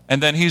battle,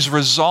 and then he's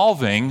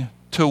resolving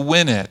to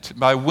win it.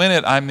 By win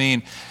it, I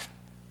mean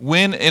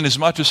win in as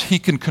much as he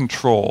can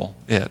control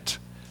it.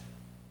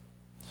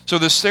 So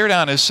the stare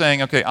down is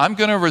saying, okay, I'm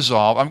going to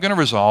resolve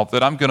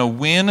that I'm going to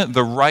win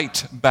the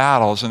right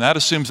battles, and that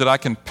assumes that I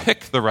can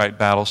pick the right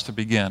battles to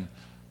begin.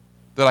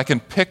 That I can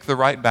pick the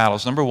right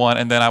battles, number one,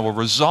 and then I will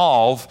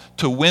resolve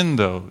to win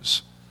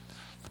those.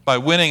 By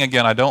winning,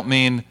 again, I don't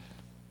mean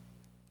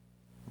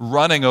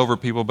running over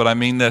people, but I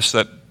mean this,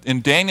 that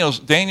in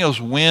Daniel's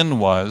win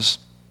was,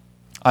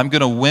 I'm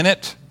going to win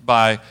it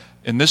by,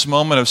 in this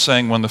moment of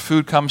saying, when the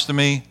food comes to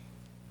me,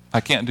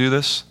 I can't do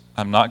this,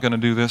 I'm not going to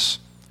do this.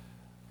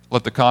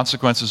 Let the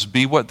consequences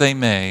be what they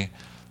may,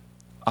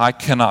 I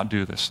cannot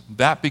do this.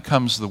 That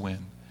becomes the win.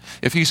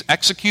 If he's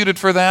executed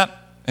for that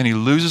and he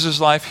loses his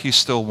life, he's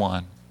still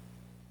won.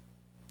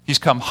 He's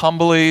come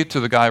humbly to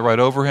the guy right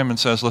over him and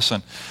says,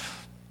 listen,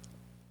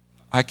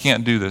 I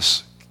can't do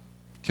this.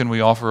 can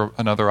we offer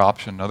another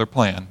option, another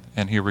plan?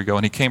 And here we go.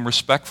 And he came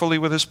respectfully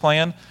with his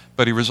plan,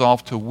 but he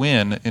resolved to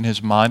win in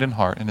his mind and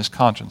heart and his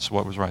conscience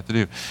what was right to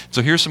do.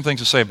 So here's some things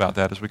to say about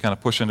that as we kind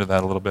of push into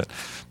that a little bit.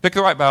 Pick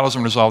the right battles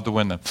and resolve to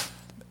win them.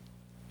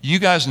 You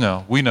guys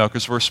know, we know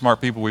because we're smart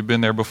people, we've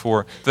been there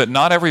before, that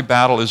not every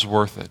battle is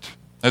worth it.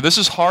 Now, this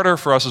is harder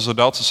for us as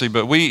adults to see,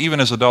 but we,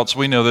 even as adults,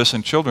 we know this,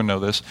 and children know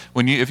this.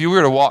 If you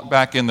were to walk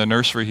back in the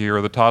nursery here,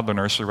 or the toddler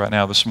nursery right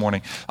now this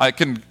morning, I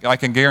can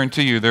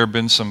guarantee you there have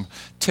been some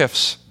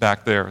tiffs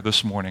back there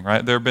this morning,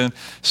 right? There have been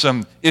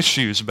some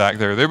issues back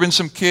there. There have been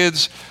some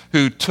kids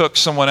who took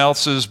someone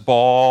else's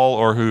ball,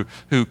 or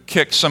who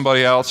kicked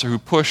somebody else, or who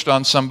pushed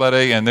on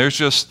somebody, and there's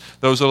just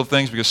those little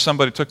things because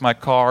somebody took my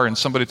car and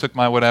somebody took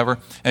my whatever,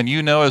 and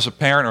you know as a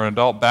parent or an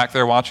adult back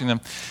there watching them,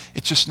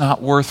 it's just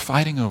not worth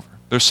fighting over.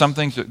 There's some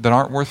things that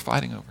aren't worth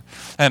fighting over.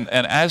 And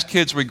as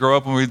kids, we grow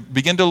up and we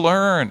begin to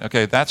learn,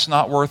 okay, that's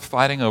not worth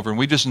fighting over. And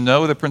we just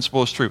know the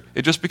principle is true.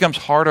 It just becomes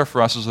harder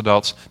for us as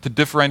adults to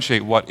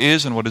differentiate what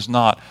is and what is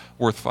not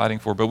worth fighting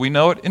for. But we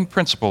know it in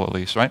principle, at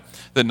least, right?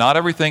 That not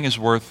everything is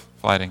worth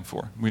fighting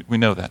for. We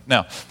know that.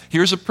 Now,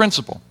 here's a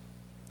principle.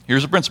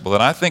 Here's a principle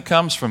that I think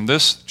comes from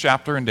this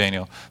chapter in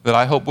Daniel that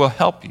I hope will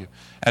help you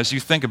as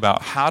you think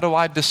about, how do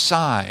I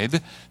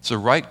decide? It's a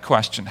right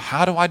question.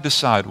 How do I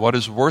decide what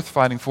is worth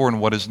fighting for and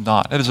what is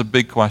not? That is a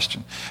big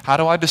question. How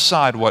do I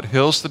decide what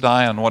hills to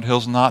die on and what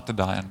hills not to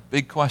die on?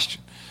 Big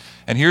question.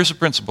 And here's a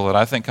principle that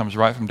I think comes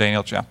right from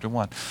Daniel chapter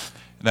 1.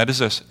 And that is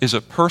this. Is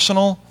it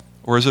personal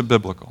or is it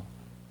biblical?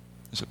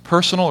 Is it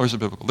personal or is it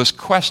biblical? This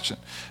question,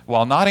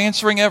 while not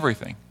answering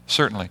everything,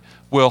 certainly,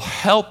 will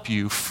help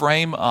you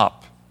frame up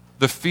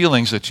the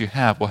feelings that you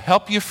have, will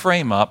help you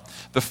frame up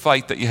the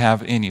fight that you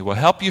have in you, will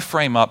help you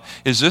frame up,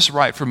 is this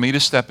right for me to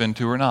step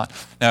into or not?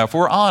 Now, if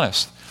we're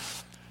honest,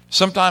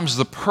 sometimes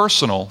the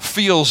personal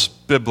feels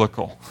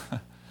biblical.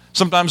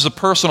 Sometimes the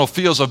personal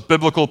feels of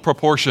biblical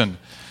proportion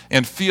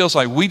and feels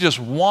like we just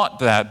want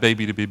that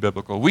baby to be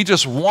biblical. We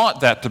just want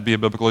that to be a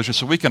biblical issue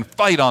so we can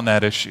fight on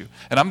that issue.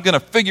 And I'm going to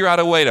figure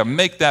out a way to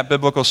make that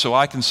biblical so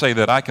I can say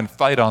that I can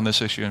fight on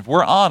this issue. And if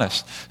we're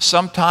honest,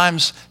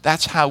 sometimes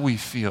that's how we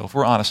feel. If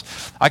we're honest,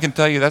 I can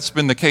tell you that's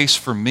been the case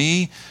for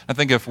me. I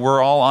think if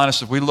we're all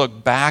honest, if we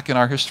look back in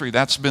our history,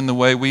 that's been the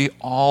way we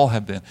all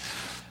have been.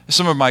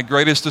 Some of my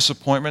greatest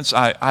disappointments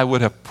I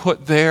would have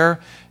put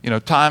there,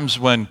 times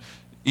when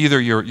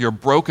either you're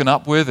broken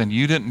up with and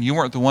you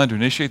weren't the one to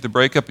initiate the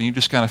breakup and you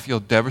just kind of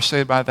feel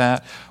devastated by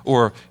that,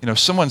 or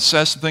someone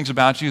says some things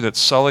about you that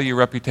sully your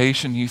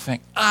reputation and you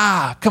think,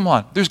 come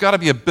on, there's got to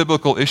be a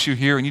biblical issue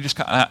here, and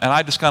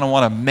I just kind of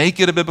want to make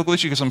it a biblical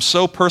issue because I'm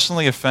so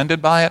personally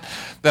offended by it,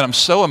 that I'm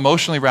so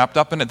emotionally wrapped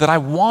up in it that I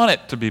want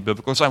it to be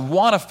biblical, because I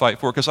want to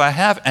fight for it, because I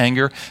have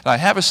anger and I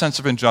have a sense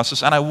of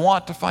injustice and I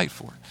want to fight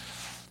for it.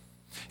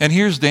 And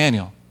here's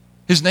Daniel.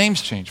 His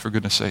name's changed, for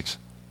goodness sakes.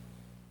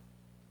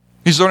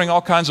 He's learning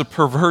all kinds of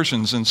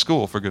perversions in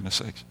school, for goodness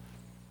sakes.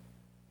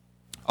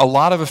 A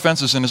lot of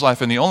offenses in his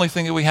life, and the only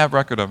thing that we have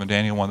record of in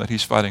Daniel 1 that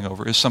he's fighting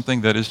over is something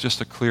that is just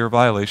a clear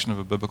violation of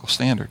a biblical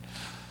standard.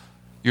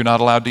 You're not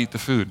allowed to eat the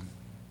food.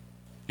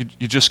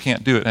 You just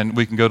can't do it. And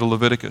we can go to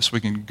Leviticus.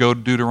 We can go to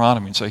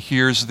Deuteronomy and say,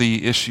 here's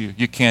the issue.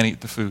 You can't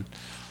eat the food.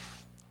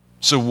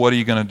 So what are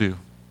you going to do?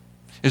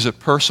 Is it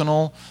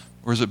personal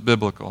or is it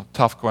biblical?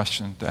 Tough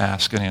question to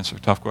ask and answer.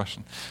 Tough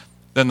question.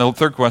 Then the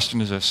third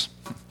question is this.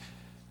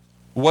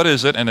 What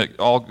is it, and it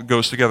all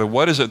goes together,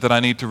 what is it that I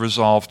need to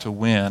resolve to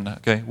win?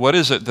 Okay, what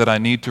is it that I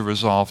need to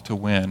resolve to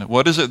win?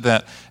 What is it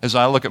that, as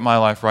I look at my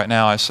life right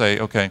now, I say,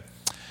 okay,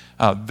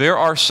 there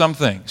are some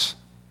things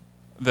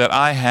that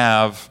I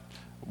have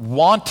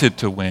wanted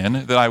to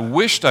win, that I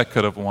wished I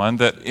could have won,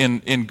 that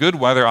in good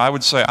weather I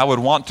would say I would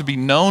want to be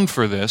known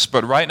for this,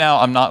 but right now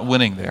I'm not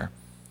winning there.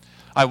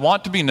 I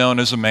want to be known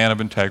as a man of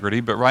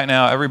integrity, but right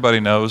now everybody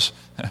knows,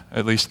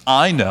 at least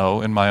I know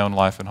in my own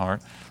life and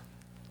heart,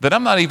 that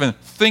I'm not even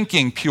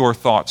thinking pure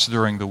thoughts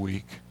during the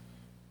week.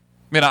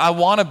 I mean, I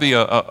want to be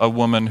a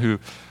woman who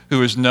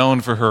is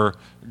known for her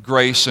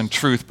grace and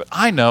truth, but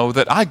I know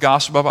that I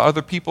gossip about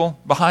other people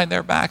behind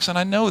their backs, and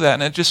I know that,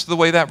 and it's just the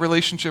way that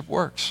relationship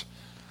works.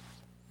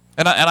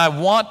 And I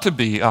want to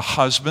be a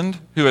husband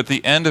who at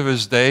the end of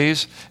his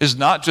days is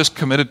not just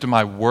committed to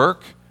my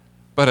work,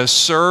 but has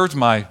served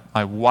my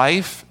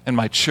wife and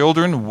my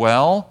children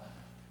well,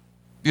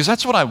 because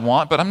that's what I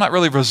want, but I'm not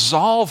really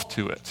resolved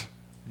to it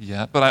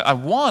yet. But I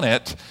want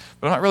it,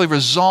 but I'm not really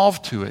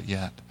resolved to it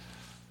yet.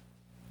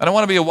 I don't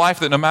want to be a wife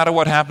that no matter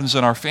what happens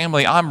in our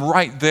family, I'm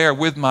right there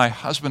with my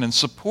husband and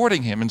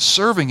supporting him and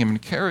serving him and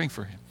caring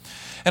for him.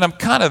 And I'm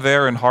kind of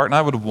there in heart, and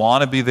I would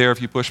want to be there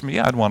if you push me.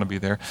 Yeah, I'd want to be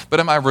there. But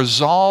am I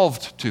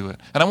resolved to it?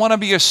 And I want to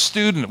be a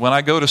student when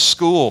I go to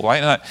school,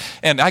 right?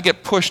 And I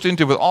get pushed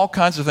into with all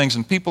kinds of things,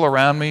 and people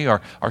around me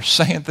are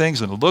saying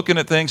things and looking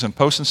at things and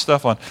posting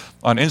stuff on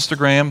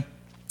Instagram,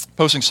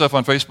 posting stuff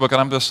on Facebook,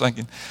 and I'm just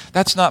thinking,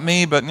 that's not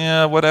me, but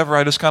yeah, whatever.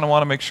 I just kind of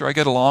want to make sure I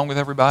get along with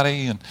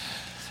everybody.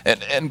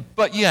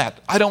 But yet,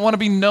 I don't want to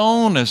be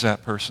known as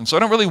that person. So I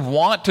don't really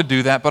want to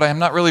do that, but I am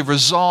not really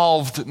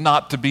resolved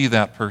not to be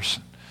that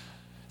person.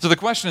 So the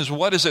question is,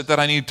 what is it that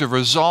I need to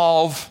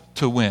resolve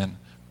to win?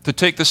 To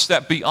take the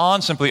step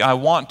beyond simply, I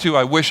want to,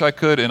 I wish I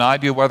could, an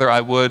idea whether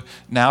I would,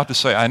 now to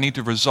say, I need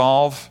to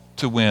resolve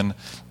to win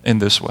in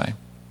this way.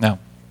 Now,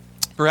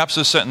 perhaps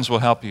this sentence will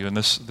help you, and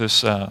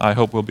this I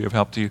hope will be of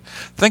help to you.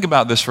 Think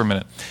about this for a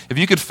minute. If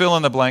you could fill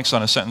in the blanks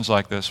on a sentence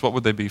like this, what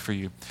would they be for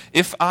you?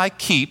 If I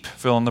keep,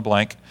 fill in the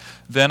blank,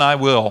 then I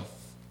will,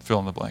 fill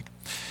in the blank.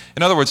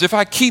 In other words, if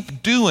I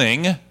keep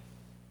doing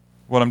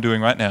what I'm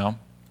doing right now,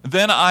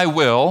 then I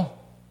will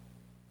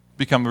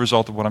become the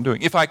result of what I'm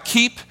doing. If I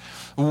keep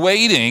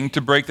waiting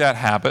to break that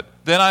habit,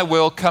 then I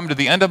will come to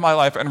the end of my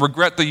life and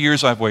regret the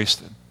years I've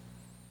wasted.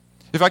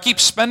 If I keep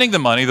spending the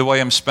money the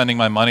way I'm spending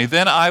my money,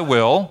 then I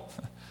will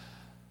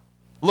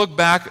look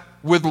back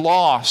with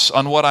loss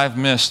on what I've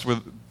missed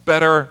with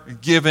better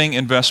giving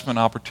investment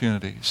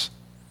opportunities.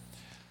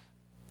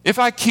 If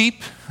I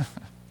keep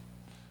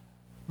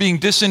being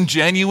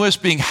disingenuous,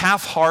 being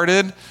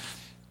half-hearted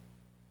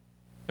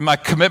in my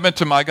commitment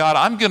to my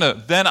God,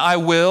 then I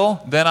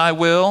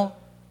will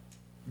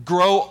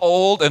grow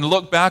old and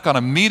look back on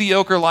a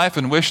mediocre life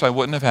and wish I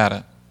wouldn't have had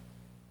it.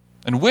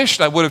 And wished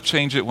I would have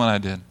changed it when I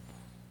did.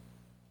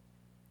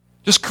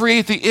 Just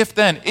create the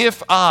if-then.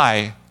 If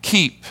I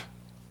keep,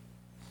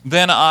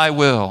 then I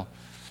will.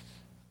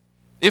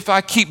 If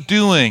I keep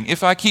doing,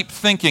 if I keep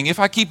thinking, if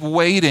I keep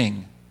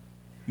waiting,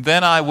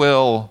 then I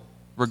will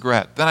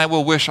regret. Then I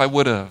will wish I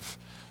would have.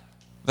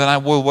 Then I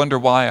will wonder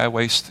why I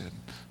wasted.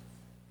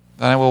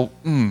 Then I will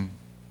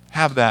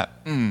have that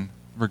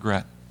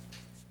regret.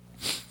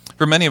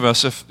 For many of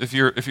us, if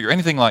you're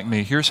anything like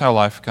me, here's how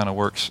life kind of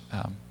works.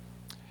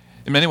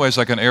 In many ways,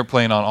 like an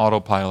airplane on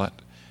autopilot.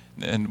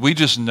 And we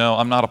just know,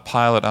 I'm not a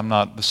pilot, I'm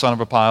not the son of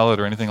a pilot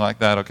or anything like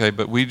that, okay?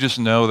 But we just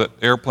know that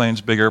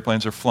big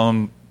airplanes are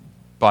flown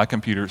by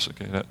computers,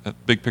 okay,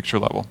 at big picture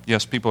level.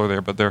 Yes, people are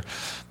there, but they're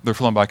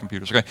flown by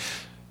computers, okay?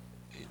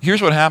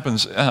 Here's what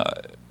happens.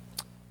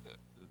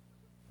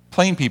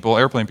 Airplane people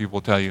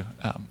will tell you,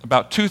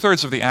 about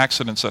 2/3 of the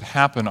accidents that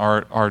happen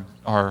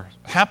are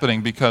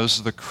happening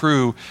because the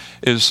crew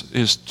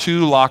is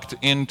too locked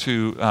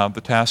into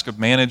the task of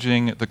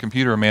managing the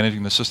computer or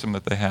managing the system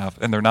that they have,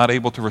 and they're not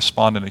able to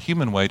respond in a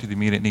human way to the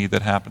immediate need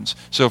that happens.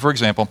 So, for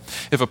example,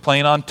 if a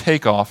plane on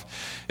takeoff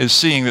is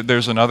seeing that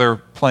there's another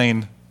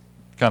plane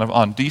kind of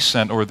on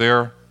descent, or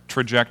their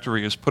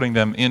trajectory is putting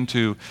them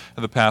into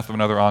the path of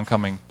another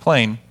oncoming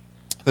plane,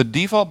 the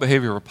default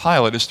behavior of a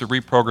pilot is to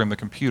reprogram the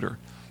computer.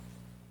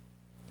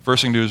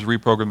 First thing to do is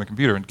reprogram the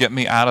computer and get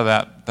me out of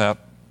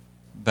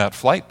that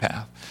flight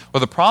path.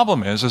 Well, the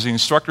problem is, as the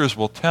instructors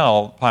will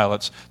tell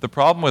pilots, the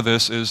problem with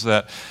this is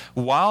that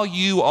while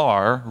you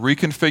are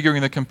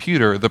reconfiguring the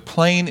computer, the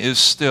plane is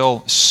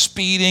still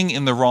speeding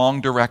in the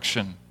wrong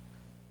direction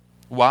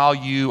while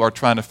you are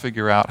trying to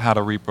figure out how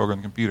to reprogram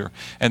the computer.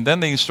 And then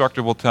the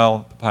instructor will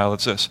tell the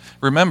pilots this: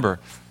 remember,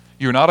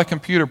 you're not a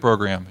computer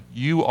program,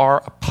 you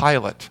are a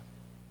pilot.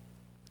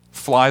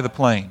 Fly the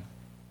plane.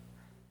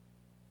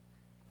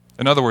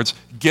 In other words,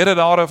 get it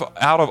out of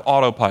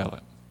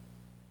autopilot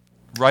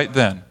right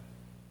then.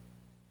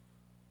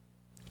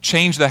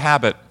 Change the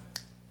habit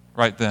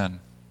right then.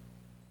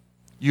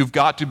 You've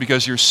got to,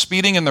 because you're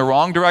speeding in the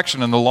wrong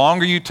direction, and the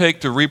longer you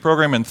take to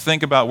reprogram and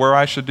think about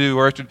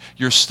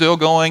you're still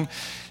going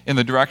in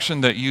the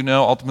direction that you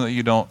know ultimately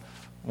you don't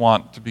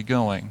want to be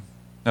going.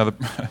 Now,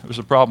 there's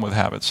a problem with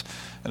habits.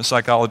 And a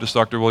psychologist,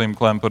 Dr. William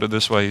Clem, put it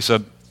this way. He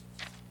said,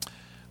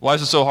 why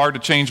is it so hard to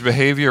change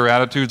behavior or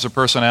attitudes or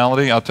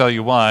personality? I'll tell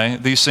you why.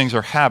 These things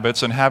are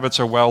habits, and habits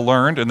are well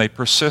learned, and they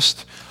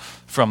persist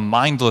from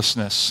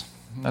mindlessness.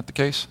 Isn't that the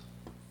case?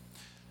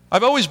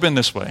 I've always been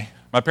this way.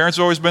 My parents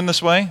have always been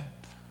this way.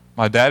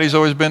 My daddy's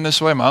always been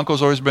this way. My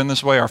uncle's always been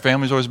this way. Our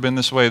family's always been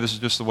this way. This is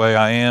just the way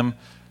I am.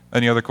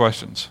 Any other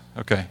questions?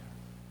 Okay.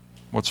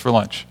 What's for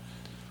lunch?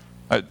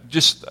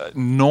 Just a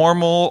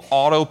normal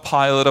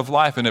autopilot of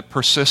life, and it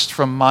persists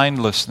from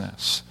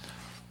mindlessness.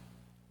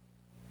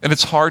 And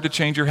it's hard to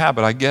change your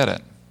habit. I get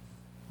it.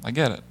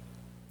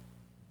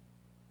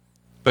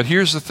 But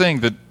here's the thing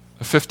that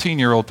a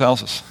 15-year-old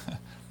tells us.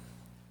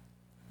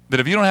 That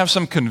if you don't have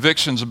some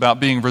convictions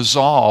about being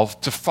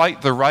resolved to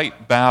fight the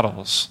right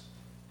battles,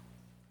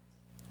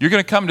 you're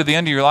going to come to the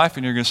end of your life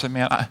and you're going to say,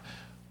 man,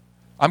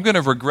 I'm going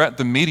to regret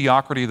the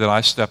mediocrity that I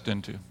stepped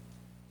into.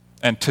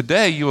 And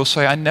today you will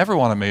say, I never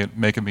want to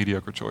make a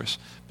mediocre choice.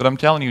 But I'm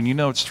telling you, and you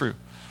know it's true,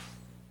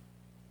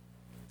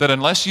 that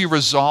unless you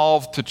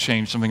resolve to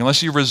change something,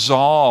 unless you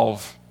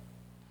resolve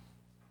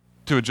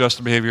to adjust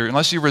the behavior,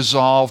 unless you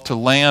resolve to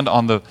land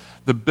on the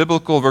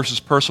biblical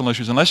versus personal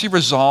issues, unless you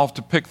resolve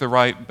to pick the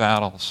right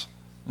battles,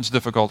 it's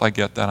difficult, I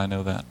get that, I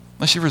know that.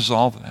 Unless you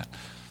resolve that.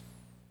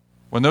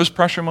 When those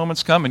pressure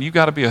moments come and you've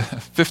got to be a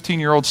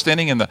 15-year-old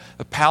standing in the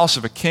palace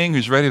of a king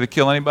who's ready to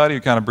kill anybody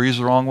who kind of breathes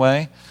the wrong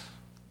way,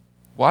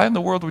 why in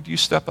the world would you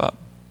step up?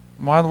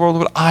 Why in the world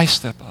would I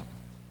step up?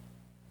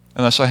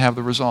 Unless I have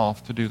the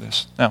resolve to do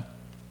this. Now,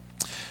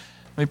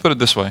 let me put it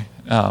this way.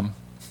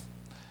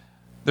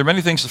 There are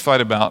many things to fight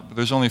about, but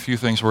there's only a few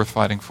things worth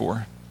fighting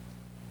for.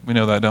 We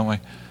know that, don't we?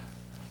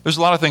 There's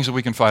a lot of things that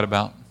we can fight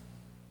about.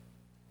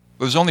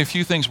 There's only a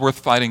few things worth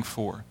fighting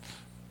for.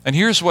 And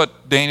here's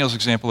what Daniel's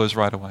example is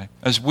right away.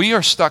 As we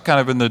are stuck kind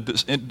of in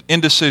the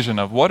indecision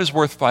of what is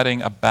worth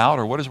fighting about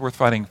or what is worth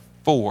fighting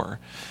for,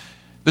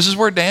 this is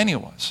where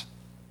Daniel was.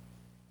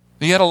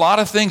 He had a lot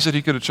of things that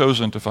he could have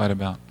chosen to fight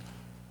about.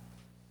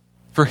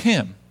 For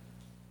him,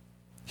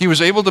 he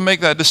was able to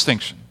make that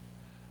distinction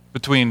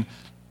between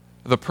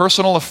the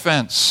personal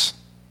offense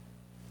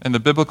and the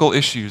biblical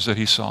issues that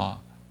he saw.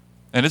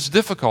 And it's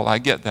difficult, I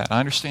get that, I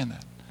understand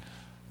that.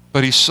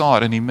 But he saw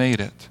it and he made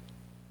it.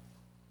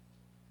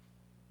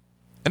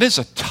 And it's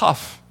a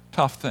tough,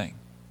 tough thing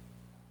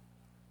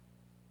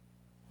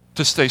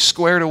to stay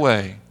squared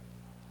away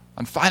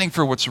on fighting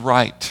for what's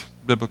right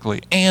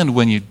biblically. And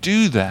when you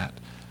do that,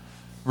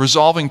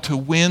 resolving to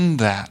win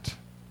that,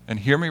 and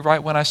hear me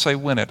right when I say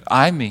win it,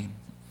 I mean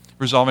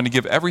resolving to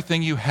give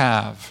everything you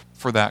have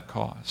for that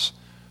cause.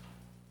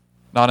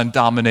 Not in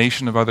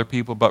domination of other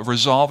people, but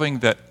resolving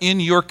that in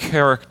your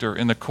character,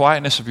 in the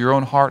quietness of your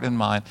own heart and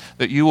mind,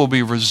 that you will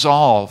be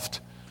resolved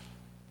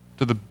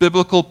to the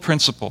biblical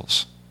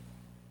principles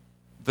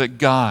that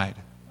guide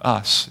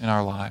us in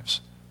our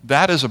lives.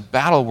 That is a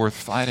battle worth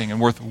fighting and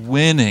worth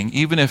winning,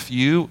 even if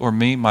you or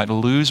me might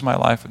lose my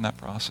life in that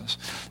process.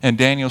 And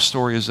Daniel's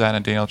story is that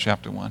in Daniel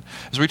chapter 1.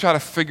 As we try to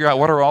figure out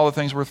what are all the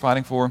things worth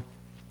fighting for,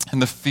 and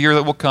the fear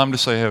that will come to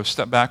say, oh,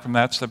 step back from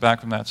that, step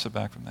back from that, step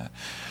back from that.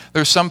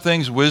 There's some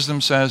things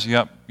wisdom says,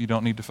 yep, you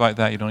don't need to fight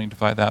that, you don't need to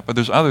fight that. But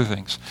there's other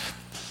things.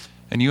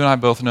 And you and I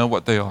both know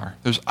what they are.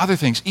 There's other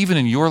things, even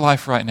in your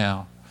life right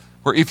now,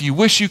 where if you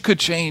wish you could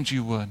change,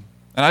 you would.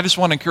 And I just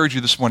want to encourage you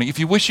this morning, if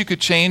you wish you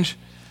could change,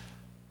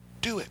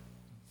 do it.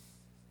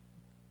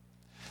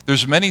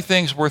 There's many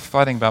things worth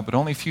fighting about, but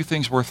only a few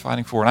things worth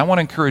fighting for. And I want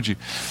to encourage you,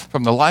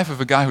 from the life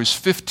of a guy who's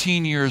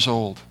 15 years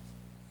old,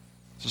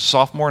 he's a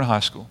sophomore in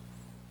high school,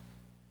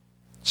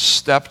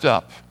 stepped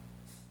up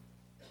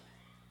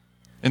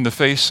in the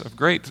face of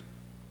great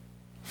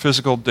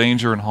physical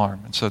danger and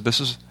harm and said, this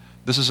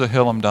is a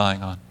hill I'm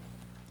dying on.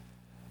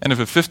 And if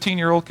a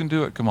 15-year-old can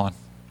do it, come on.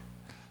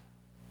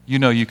 You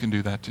know you can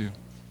do that too.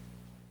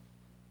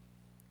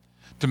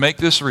 To make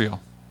this real,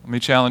 let me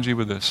challenge you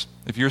with this.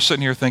 If you're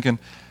sitting here thinking,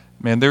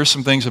 man, there's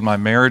some things in my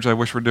marriage I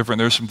wish were different.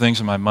 There's some things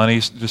in my money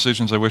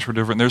decisions I wish were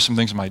different. There's some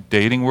things in my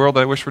dating world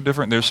that I wish were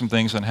different. There's some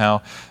things in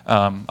how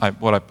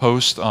what I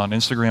post on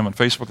Instagram and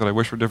Facebook that I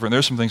wish were different.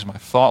 There's some things in my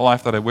thought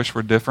life that I wish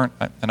were different.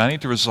 And I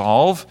need to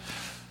resolve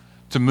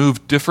to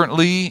move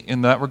differently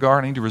in that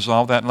regard. I need to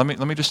resolve that. And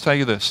let me just tell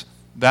you this.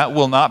 That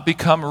will not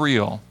become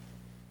real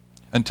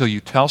until you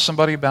tell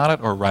somebody about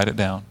it or write it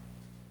down.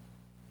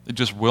 It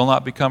just will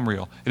not become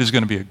real. It is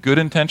going to be a good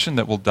intention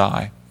that will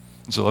die.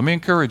 And so let me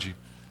encourage you.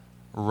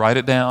 Write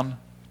it down.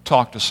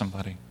 Talk to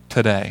somebody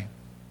today.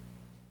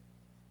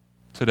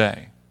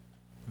 Today.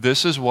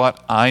 This is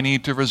what I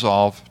need to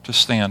resolve to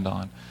stand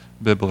on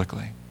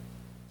biblically.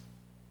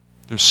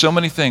 There's so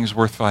many things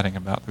worth fighting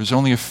about. There's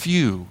only a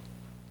few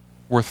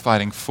worth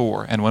fighting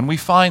for. And when we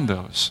find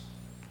those,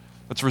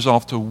 let's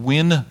resolve to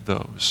win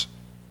those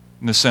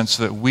in the sense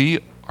that we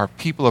are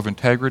people of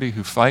integrity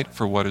who fight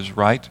for what is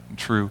right and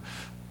true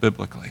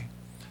biblically.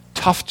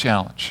 Tough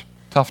challenge,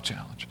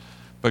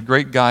 but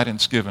great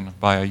guidance given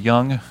by a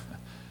young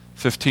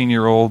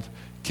 15-year-old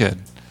kid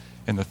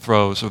in the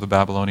throes of the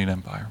Babylonian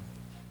Empire.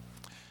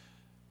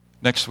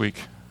 Next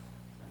week,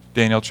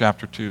 Daniel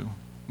chapter 2,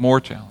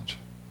 more challenge,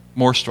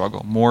 more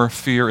struggle, more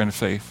fear and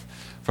faith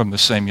from the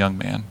same young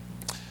man.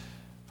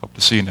 Hope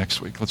to see you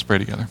next week. Let's pray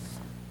together.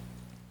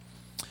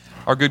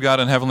 Our good God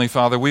and Heavenly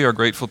Father, we are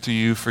grateful to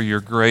you for your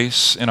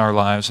grace in our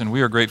lives, and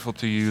we are grateful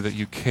to you that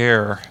you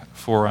care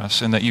for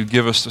us and that you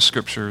give us the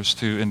Scriptures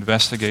to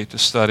investigate, to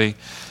study,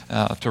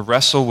 to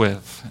wrestle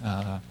with.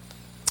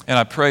 And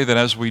I pray that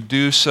as we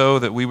do so,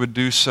 that we would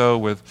do so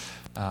with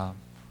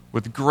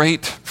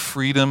great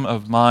freedom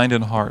of mind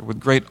and heart, with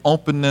great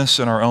openness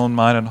in our own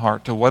mind and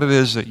heart to what it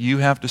is that you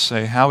have to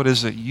say, how it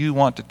is that you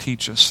want to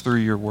teach us through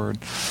your word.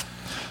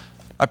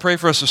 I pray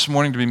for us this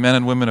morning to be men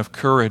and women of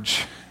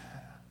courage,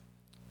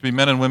 to be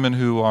men and women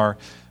who are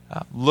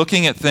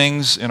looking at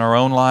things in our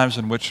own lives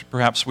in which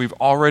perhaps we've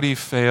already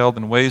failed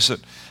in ways that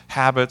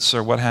habits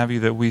or what have you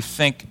that we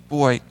think,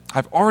 boy,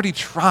 I've already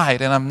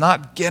tried and I'm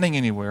not getting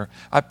anywhere.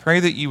 I pray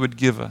that you would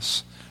give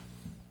us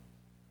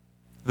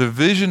the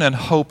vision and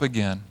hope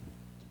again,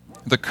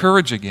 the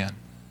courage again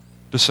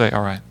to say,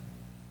 all right,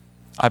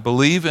 I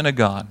believe in a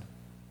God.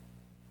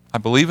 I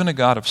believe in a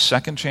God of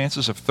second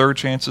chances, of third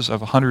chances,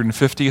 of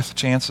 150th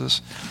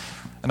chances.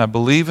 And I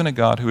believe in a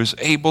God who is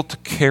able to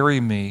carry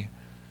me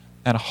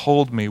and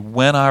hold me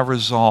when I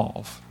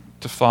resolve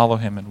to follow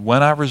him and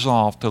when I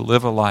resolve to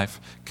live a life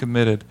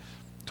committed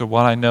to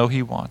what I know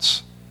he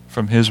wants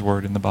from his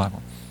word in the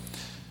Bible.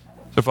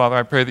 So, Father,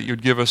 I pray that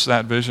you'd give us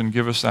that vision,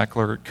 give us that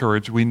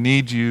courage. We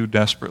need you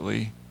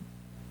desperately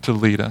to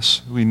lead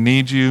us. We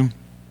need you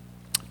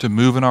to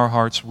move in our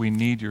hearts. We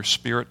need your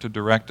Spirit to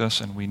direct us,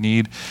 and we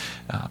need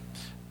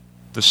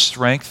the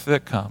strength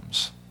that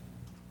comes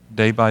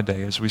day by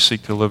day as we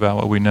seek to live out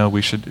what we know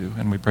we should do.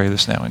 And we pray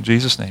this now in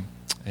Jesus' name.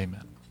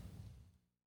 Amen.